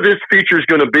whatever this feature is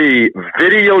going to be,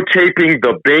 videotaping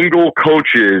the Bengal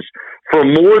coaches for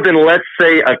more than, let's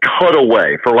say, a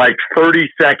cutaway for like 30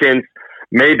 seconds,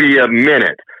 maybe a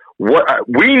minute. What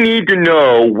we need to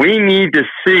know, we need to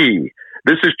see,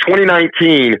 this is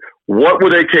 2019, what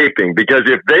were they taping? Because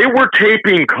if they were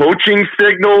taping coaching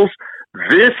signals,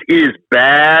 this is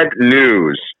bad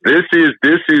news. This is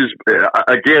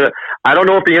again, I don't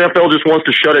know if the NFL just wants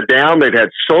to shut it down. They've had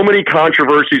so many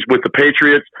controversies with the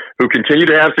Patriots, who continue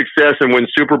to have success and win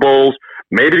Super Bowls.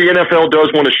 Maybe the NFL does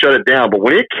want to shut it down. But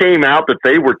when it came out that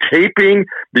they were taping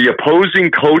the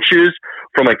opposing coaches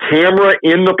from a camera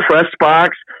in the press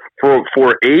box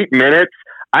for 8 minutes,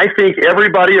 I think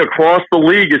everybody across the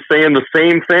league is saying the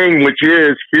same thing, which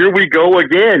is, here we go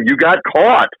again. You got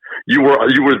caught. You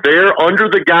were there under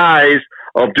the guise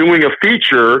of doing a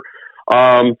feature,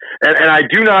 and I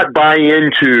do not buy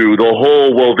into the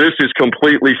whole, well, this is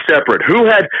completely separate.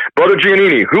 Brother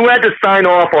Giannini, who had to sign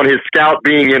off on his scout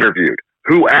being interviewed?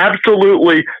 Who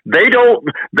absolutely, they don't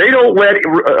let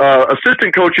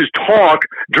assistant coaches talk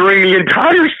during the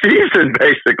entire season,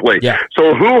 basically. Yeah.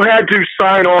 So who had to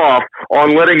sign off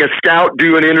on letting a scout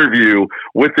do an interview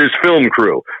with this film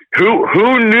crew?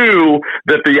 Who knew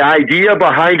that the idea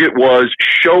behind it was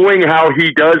showing how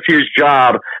he does his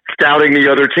job scouting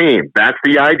the other team? That's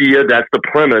the idea. That's the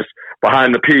premise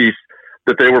behind the piece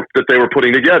that they were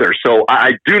putting together. So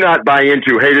I do not buy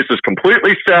into, hey, this is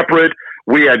completely separate.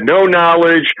 We had no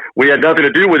knowledge. We had nothing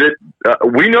to do with it.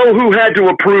 We know who had to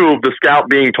approve the scout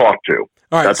being talked to.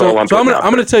 All right, That's all I'm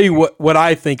going to tell you what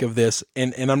I think of this,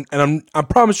 and I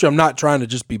promise you I'm not trying to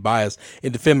just be biased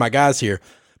and defend my guys here,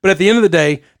 But at the end of the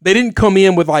day, they didn't come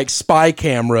in with like spy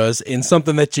cameras and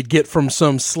something that you get from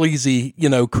some sleazy,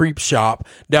 creep shop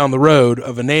down the road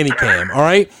of a nanny cam. All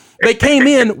right. They came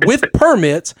in with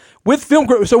permits, with film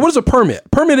crew. So what is a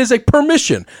permit? Permit is a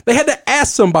permission. They had to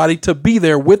ask somebody to be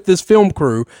there with this film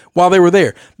crew while they were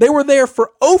there. They were there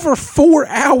for over 4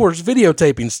 hours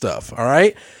videotaping stuff. All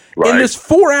right. In this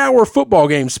 4-hour football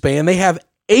game span, they have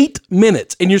 8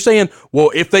 minutes. And you're saying,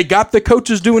 well, if they got the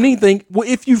coaches doing anything, well,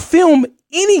 if you film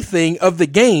anything of the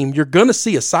game, you're going to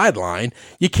see a sideline.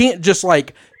 You can't just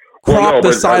crop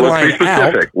the sideline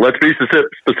out. Let's be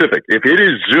specific. If it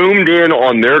is zoomed in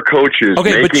on their coaches,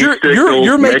 okay, but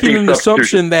you're making an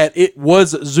assumption that it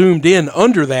was zoomed in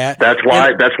under that. That's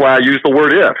why I use the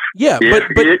word if. Yeah, but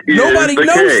nobody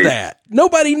knows that.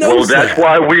 Nobody knows that. Well, that's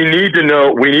why we need to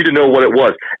know. We need to know what it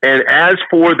was. And as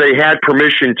for they had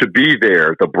permission to be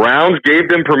there, the Browns gave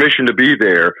them permission to be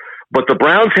there. But the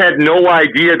Browns had no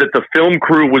idea that the film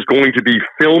crew was going to be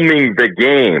filming the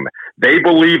game. They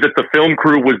believed that the film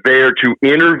crew was there to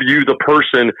interview the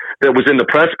person that was in the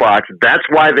press box. That's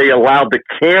why they allowed the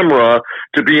camera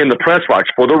to be in the press box.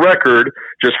 For the record,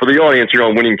 just for the audience here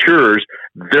on Winning Cures,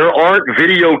 there aren't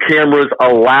video cameras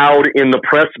allowed in the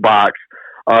press box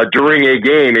during a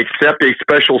game, except a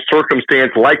special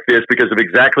circumstance like this, because of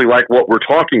exactly like what we're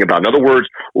talking about. In other words,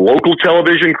 local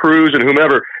television crews and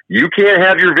whomever, you can't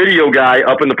have your video guy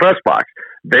up in the press box.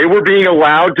 They were being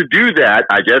allowed to do that,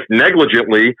 I guess,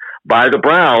 negligently by the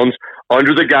Browns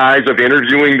under the guise of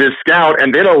interviewing this scout,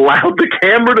 and then allowed the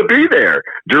camera to be there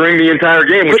during the entire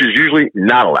game, which is usually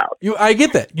not allowed. I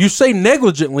get that. You say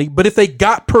negligently, but if they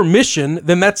got permission,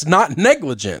 then that's not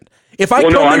negligent. If I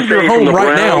come into your home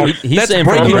right now, that's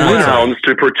breaking the Browns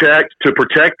to protect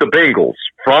the Bengals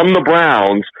from the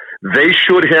Browns. They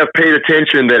should have paid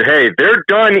attention that, hey, they're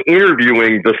done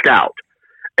interviewing the scout.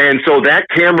 And so that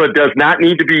camera does not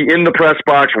need to be in the press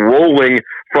box rolling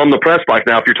from the press box.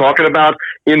 Now, if you're talking about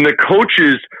in the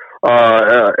coaches'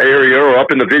 area or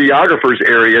up in the videographer's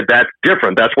area, that's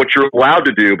different. That's what you're allowed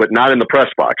to do, but not in the press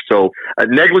box. So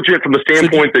negligent from the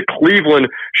standpoint that Cleveland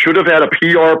should have had a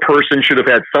PR person, should have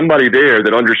had somebody there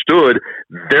that understood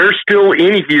they're still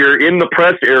in here in the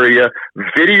press area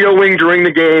videoing during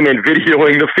the game and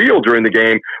videoing the field during the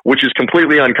game, which is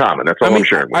completely uncommon. That's all I'm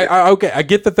sharing with you. Okay, I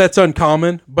get that that's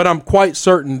uncommon, but I'm quite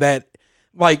certain that,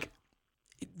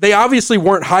 they obviously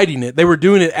weren't hiding it. They were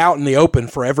doing it out in the open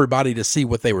for everybody to see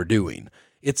what they were doing.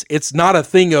 It's not a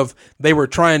thing of they were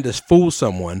trying to fool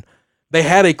someone. They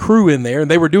had a crew in there, and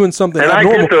they were doing something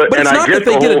abnormal. But it's not that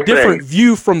they get a different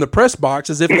view from the press box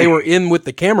as if they were in with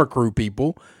the camera crew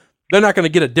people. They're not going to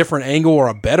get a different angle or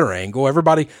a better angle.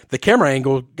 Everybody, the camera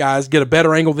angle guys, get a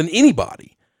better angle than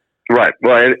anybody. Right.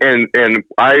 Well, and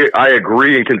I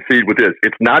agree and concede with this.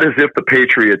 It's not as if the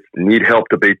Patriots need help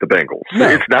to beat the Bengals. No.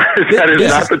 It's not. That is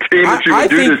not the team that you would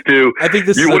do this to. I think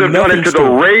you would have done it to the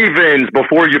Ravens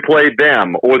before you played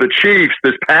them, or the Chiefs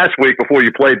this past week before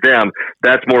you played them.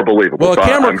 That's more believable. Well, a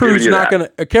camera crew's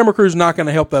not going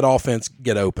to help that offense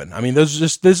get open. I mean, this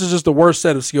is just the worst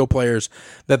set of skill players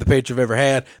that the Patriots have ever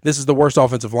had. This is the worst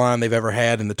offensive line they've ever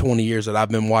had in the 20 years that I've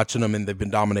been watching them, and they've been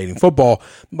dominating football.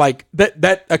 Like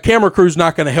that a camera crew's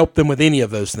not going to help them with any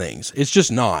of those things. It's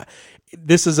just not.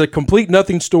 This is a complete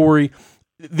nothing story.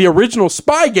 The original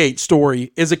Spygate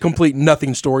story is a complete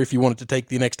nothing story. If you wanted to take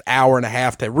the next hour and a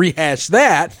half to rehash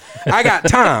that, I got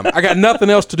time. I got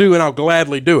nothing else to do, and I'll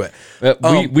gladly do it.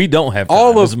 We don't have time,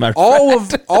 all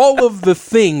of the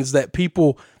things that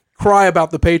people cry about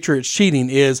the Patriots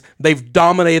cheating is they've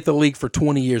dominated the league for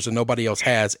 20 years and nobody else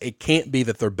has. It can't be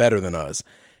that they're better than us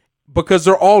because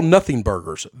they're all nothing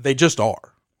burgers. They just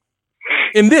are.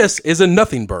 And this is a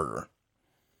nothing burger.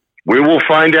 We will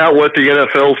find out what the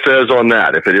NFL says on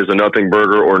that, if it is a nothing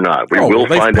burger or not. We will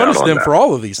find out on that. They've punished them for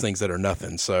all of these things that are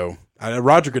nothing. So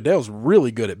Roger Goodell's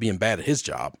really good at being bad at his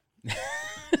job.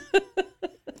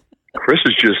 Chris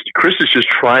is just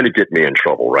trying to get me in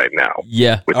trouble right now.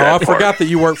 Yeah. I forgot that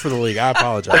you work for the league. I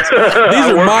apologize. These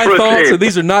are my thoughts, and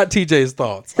these are not TJ's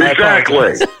thoughts.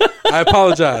 Exactly. I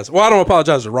apologize. Well, I don't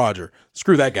apologize to Roger.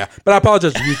 Screw that guy. But I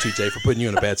apologize to you, TJ, for putting you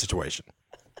in a bad situation.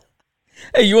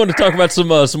 Hey, you want to talk about some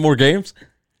more games?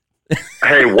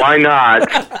 Hey, why not?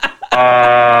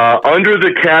 Under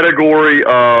the category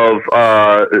of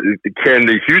can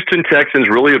the Houston Texans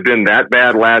really have been that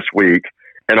bad last week?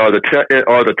 And are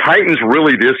the Titans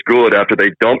really this good after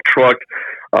they dump trucked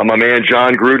my man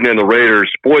John Gruden and the Raiders?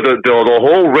 Boy, the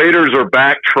whole Raiders are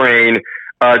back train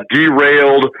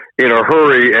derailed in a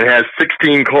hurry and has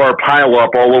 16-car pileup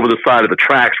all over the side of the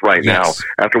tracks right now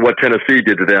after what Tennessee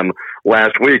did to them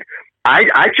last week. I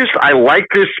like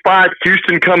this spot,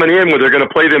 Houston coming in, where they're going to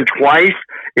play them twice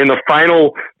in the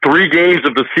final 3 games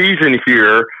of the season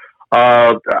here.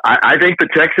 I think the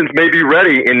Texans may be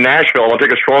ready in Nashville. I'll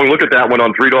take a strong look at that one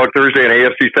on 3 Dog Thursday and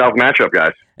AFC South matchup,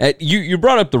 guys. You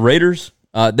brought up the Raiders.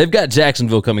 They've got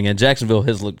Jacksonville coming in. Jacksonville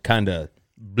has looked kind of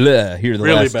bleh here the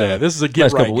really last bad. This is a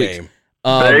get-right game.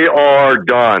 They are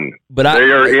done. But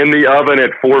they are in the oven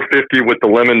at 450 with the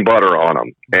lemon butter on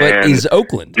them. But is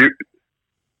Oakland?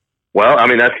 Well, I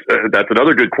mean, that's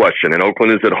another good question. And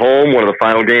Oakland is at home, one of the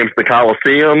final games at the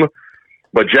Coliseum.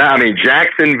 But,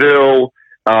 Jacksonville...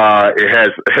 it has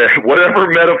whatever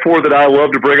metaphor that I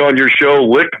love to bring on your show,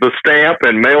 licked the stamp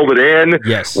and mailed it in.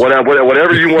 Yes.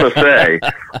 Whatever you want to say.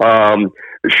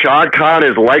 Shad Khan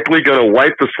is likely going to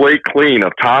wipe the slate clean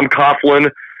of Tom Coughlin,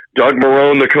 Doug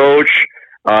Marrone, the coach,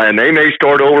 and they may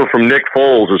start over from Nick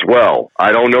Foles as well.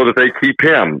 I don't know that they keep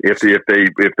him if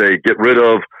they get rid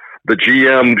of the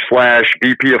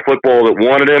GM/VP of football that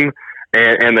wanted him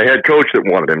and the head coach that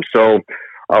wanted him. So.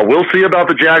 We'll see about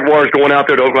the Jaguars going out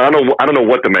there to Oakland. I don't know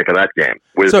what to make of that game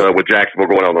with Jacksonville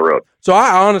going on the road. So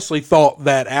I honestly thought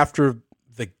that after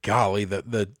the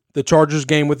Chargers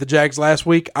game with the Jags last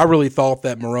week, I really thought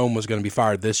that Marrone was going to be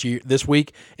fired this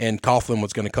week, and Coughlin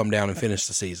was going to come down and finish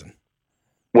the season.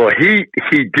 Well, he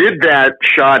did that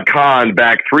Shad Khan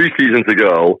back 3 seasons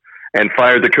ago and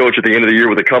fired the coach at the end of the year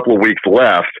with a couple of weeks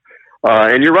left.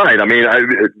 And you're right. I mean,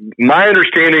 my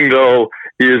understanding though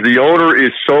is the owner is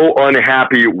so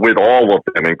unhappy with all of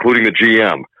them, including the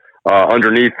GM,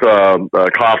 underneath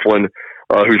Coughlin,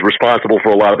 who's responsible for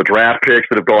a lot of the draft picks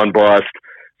that have gone bust.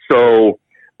 So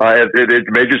it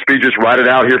may just be ride it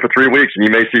out here for 3 weeks, and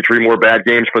you may see 3 more bad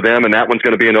games for them, and that one's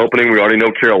going to be an opening. We already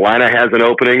know Carolina has an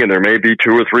opening, and there may be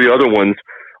 2 or 3 other ones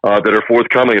that are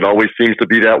forthcoming. It always seems to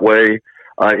be that way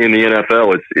in the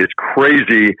NFL. It's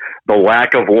crazy, the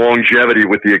lack of longevity,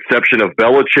 with the exception of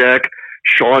Belichick,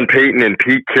 Sean Payton, and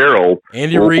Pete Carroll.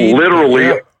 Andy Reid.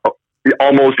 Literally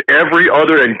almost every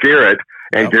other, and Garrett.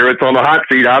 And Garrett's on the hot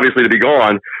seat, obviously, to be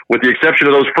gone. With the exception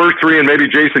of those first 3 and maybe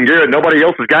Jason Garrett, nobody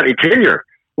else has got any tenure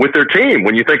with their team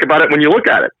when you think about it, when you look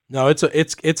at it. No,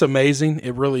 it's amazing.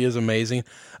 It really is amazing.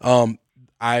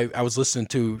 I was listening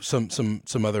to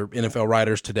some other NFL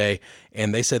writers today,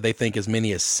 and they said they think as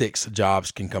many as 6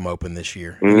 jobs can come open this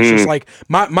year. Mm-hmm. It's just like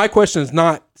my question is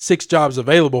not 6 jobs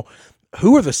available.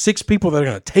 Who are the 6 people that are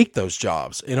going to take those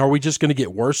jobs? And are we just going to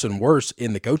get worse and worse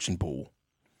in the coaching pool?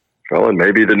 Well, and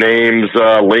maybe the names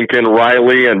Lincoln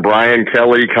Riley and Brian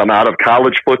Kelly come out of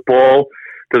college football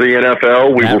to the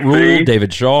NFL. Matt Rule,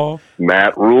 David Shaw.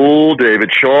 Matt Rule, David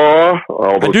Shaw.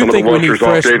 Although some of the lustrous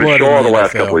off David Shaw the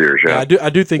last couple of years. Yeah, I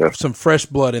do think some fresh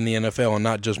blood in the NFL and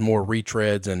not just more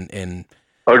retreads and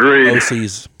Agreed.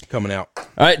 OCs coming out. All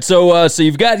right, so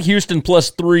you've got Houston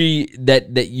 +3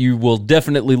 that you will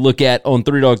definitely look at on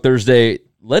 3 Dog Thursday.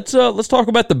 Let's talk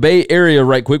about the Bay Area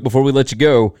right quick before we let you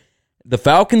go. The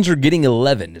Falcons are getting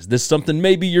 11. Is this something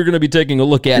maybe you're going to be taking a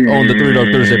look at on the 3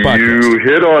 Dog Thursday podcast? You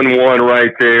hit on one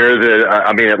right there.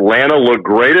 Atlanta looked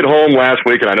great at home last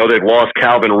week, and I know they've lost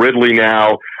Calvin Ridley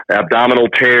now, abdominal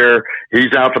tear.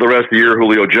 He's out for the rest of the year.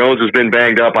 Julio Jones has been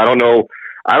banged up. I don't know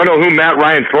who Matt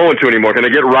Ryan's throwing to anymore. Can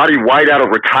they get Roddy White out of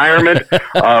retirement?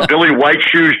 Billy White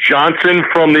Shoes Johnson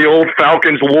from the old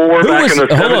Falcons lore back in the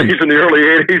 70s and the early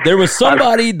 80s? There was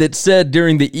somebody that said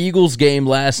during the Eagles game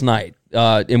last night,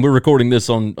 and we're recording this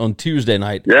on Tuesday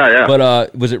night. Yeah.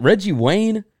 But was it Reggie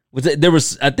Wayne?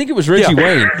 I think it was Reggie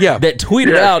Wayne that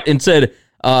tweeted out and said,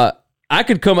 I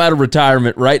could come out of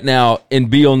retirement right now and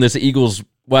be on this Eagles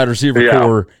wide receiver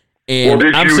core, and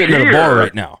I'm sitting at a bar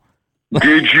right now.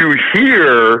 Did you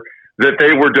hear that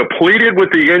they were depleted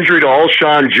with the injury to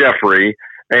Alshon Jeffrey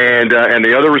and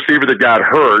the other receiver that got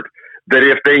hurt, that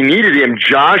if they needed him,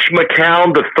 Josh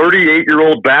McCown, the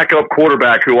 38-year-old backup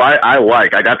quarterback who I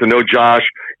like. I got to know Josh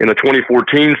in the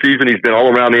 2014 season. He's been all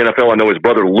around the NFL. I know his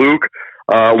brother Luke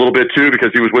a little bit too because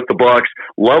he was with the Bucs.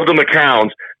 Love the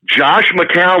McCowns. Josh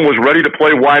McCown was ready to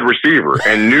play wide receiver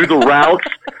and knew the routes.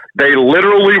 They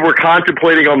literally were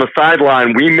contemplating on the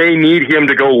sideline, we may need him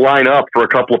to go line up for a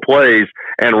couple of plays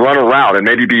and run a route and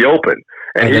maybe be open.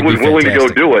 And he was willing to go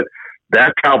do it.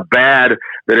 That's how bad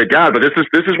that it got. But this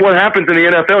is what happens in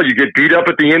the NFL. You get beat up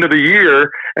at the end of the year,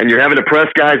 and you're having to press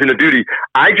guys into duty.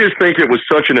 I just think it was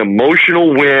such an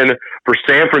emotional win for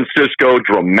San Francisco,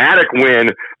 dramatic win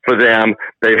for them.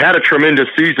 They've had a tremendous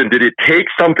season. Did it take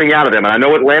something out of them? And I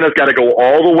know Atlanta's got to go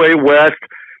all the way west,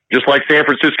 just like San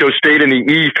Francisco State in the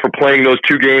East for playing those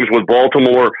 2 games with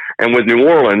Baltimore and with New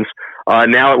Orleans.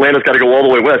 Now Atlanta's got to go all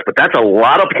the way west. But that's a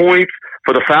lot of points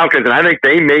for the Falcons, and I think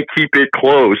they may keep it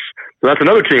close So that's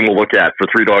another team we'll look at for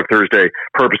Three Dog Thursday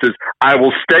purposes. I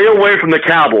will stay away from the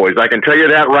Cowboys. I can tell you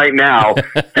that right now.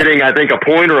 Getting, I think, a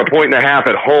point or a point and a half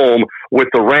at home with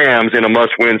the Rams in a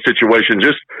must-win situation.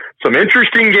 Just some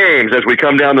interesting games as we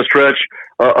come down the stretch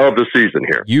of the season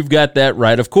here. You've got that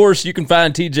right. Of course, you can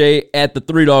find TJ at the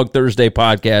Three Dog Thursday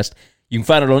podcast. You can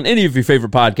find it on any of your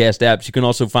favorite podcast apps. You can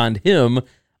also find him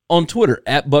on Twitter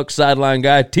at Buck Sideline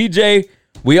Guy. TJ,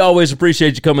 we always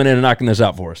appreciate you coming in and knocking this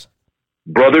out for us.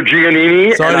 Brother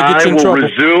Giannini and I will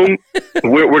resume.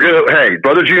 We're gonna. Hey,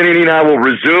 Brother Giannini and I will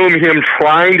resume him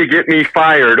trying to get me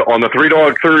fired on the Three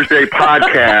Dog Thursday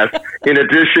podcast. In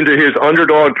addition to his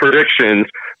underdog predictions,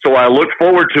 so I look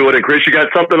forward to it. And Chris, you got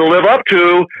something to live up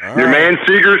to. All Your man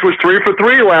Seegers was 3 for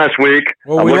 3 last week.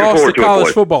 Well, I'm we looking lost forward the to college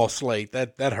it, football slate.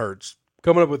 That hurts.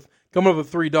 Coming up with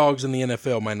 3 dogs in the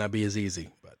NFL might not be as easy.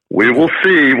 We will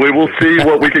see. We will see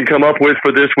what we can come up with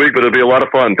for this week, but it'll be a lot of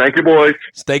fun. Thank you, boys.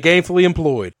 Stay gainfully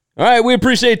employed. All right, we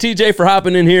appreciate TJ for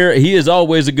hopping in here. He is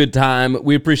always a good time.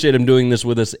 We appreciate him doing this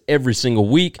with us every single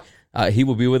week. He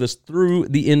will be with us through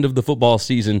the end of the football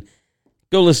season.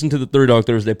 Go listen to the Three Dog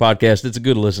Thursday podcast. It's a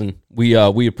good listen. We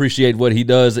appreciate what he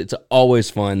does. It's always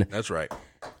fun. That's right.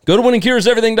 Go to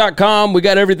winningcureseverything.com. We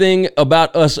got everything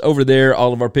about us over there.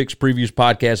 All of our picks, previews,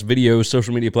 podcasts, videos,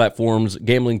 social media platforms,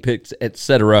 gambling picks,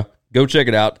 etc. Go check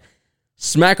it out.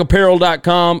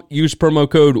 Smackapparel.com. Use promo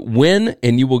code WIN,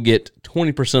 and you will get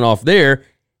 20% off there.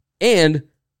 And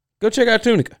go check out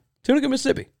Tunica,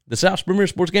 Mississippi, the South's premier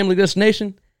sports gambling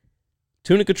destination.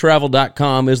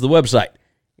 Tunicatravel.com is the website.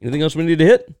 Anything else we need to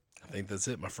hit? I think that's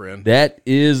it, my friend. That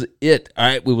is it. All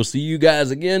right, we will see you guys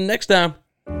again next time.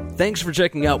 Thanks for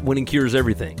checking out Winning Cures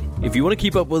Everything. If you want to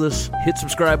keep up with us, hit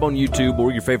subscribe on YouTube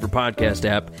or your favorite podcast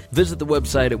app. Visit the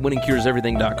website at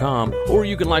winningcureseverything.com, or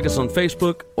you can like us on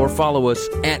Facebook or follow us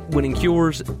at Winning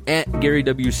Cures, at Gary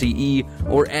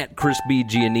WCE, or at Chris B.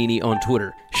 Giannini on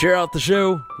Twitter. Share out the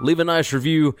show, leave a nice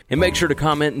review, and make sure to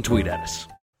comment and tweet at us.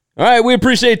 All right, we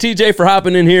appreciate TJ for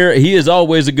hopping in here. He is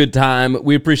always a good time.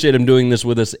 We appreciate him doing this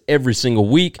with us every single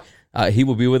week. He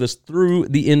will be with us through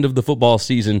the end of the football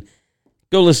season.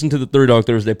 Go listen to the Three Dog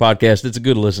Thursday podcast. It's a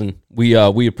good listen. We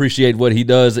appreciate what he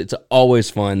does. It's always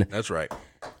fun. That's right.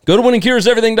 Go to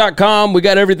winningcureseverything.com. We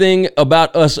got everything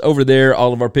about us over there.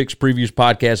 All of our picks, previews,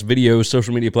 podcasts, videos,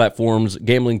 social media platforms,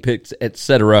 gambling picks,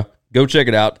 etc. Go check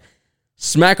it out.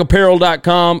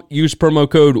 Smackapparel.com. Use promo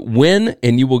code WIN,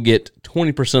 and you will get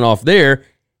 20% off there.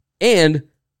 And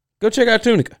go check out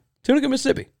Tunica,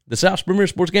 Mississippi, the South's premier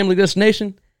sports gambling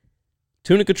destination.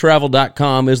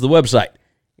 Tunicatravel.com is the website.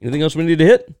 Anything else we need to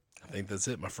hit? I think that's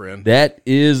it, my friend. That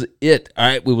is it. All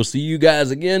right, we will see you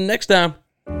guys again next time.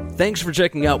 Thanks for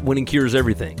checking out Winning Cures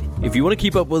Everything. If you want to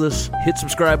keep up with us, hit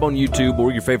subscribe on YouTube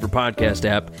or your favorite podcast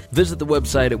app. Visit the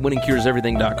website at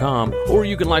winningcureseverything.com, or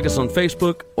you can like us on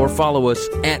Facebook or follow us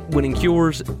at Winning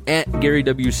Cures, at Gary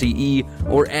WCE,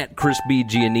 or at Chris B.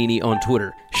 Giannini on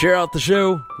Twitter. Share out the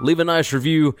show, leave a nice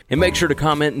review, and make sure to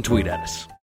comment and tweet at us.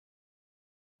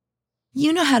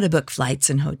 You know how to book flights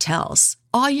and hotels.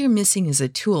 All you're missing is a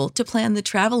tool to plan the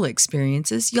travel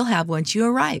experiences you'll have once you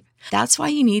arrive. That's why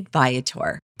you need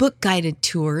Viator. Book guided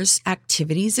tours,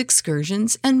 activities,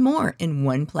 excursions, and more in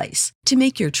one place to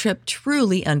make your trip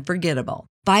truly unforgettable.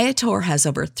 Viator has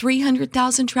over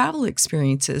 300,000 travel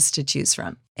experiences to choose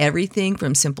from. Everything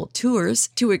from simple tours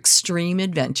to extreme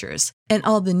adventures and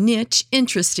all the niche,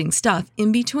 interesting stuff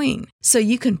in between. So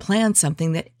you can plan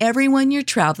something that everyone you're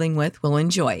traveling with will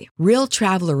enjoy. Real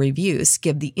traveler reviews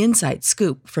give the inside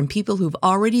scoop from people who've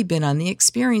already been on the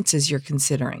experiences you're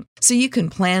considering. So you can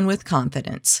plan with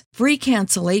confidence. Free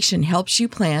cancellation helps you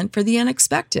plan for the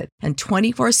unexpected. And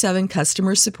 24/7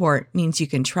 customer support means you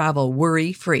can travel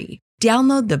worry-free.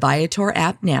 Download the Viator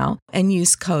app now and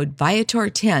use code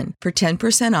Viator10 for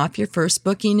 10% off your first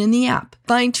booking in the app.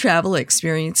 Find travel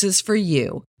experiences for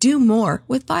you. Do more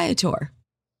with Viator.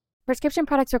 Prescription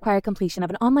products require completion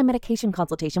of an online medication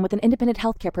consultation with an independent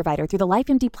healthcare provider through the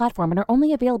LifeMD platform and are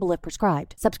only available if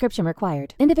prescribed. Subscription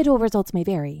required. Individual results may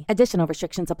vary. Additional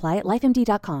restrictions apply at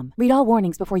lifemd.com. Read all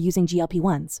warnings before using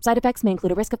GLP-1s. Side effects may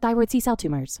include a risk of thyroid C-cell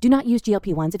tumors. Do not use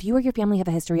GLP-1s if you or your family have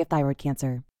a history of thyroid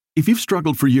cancer. If you've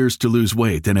struggled for years to lose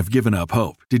weight and have given up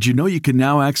hope, did you know you can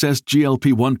now access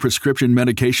GLP-1 prescription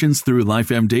medications through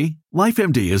LifeMD?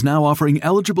 LifeMD is now offering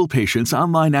eligible patients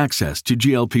online access to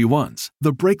GLP-1s,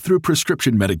 the breakthrough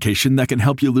prescription medication that can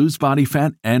help you lose body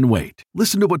fat and weight.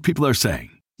 Listen to what people are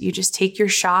saying. You just take your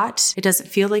shot. It doesn't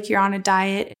feel like you're on a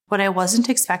diet. What I wasn't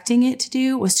expecting it to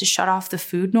do was to shut off the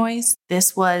food noise.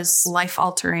 This was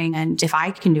life-altering, and if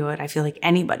I can do it, I feel like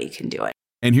anybody can do it.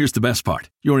 And here's the best part.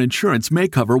 Your insurance may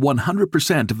cover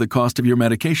 100% of the cost of your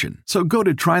medication. So go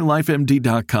to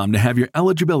TryLifeMD.com to have your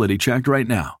eligibility checked right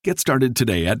now. Get started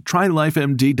today at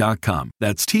TryLifeMD.com.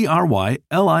 That's TryLifeMD.com.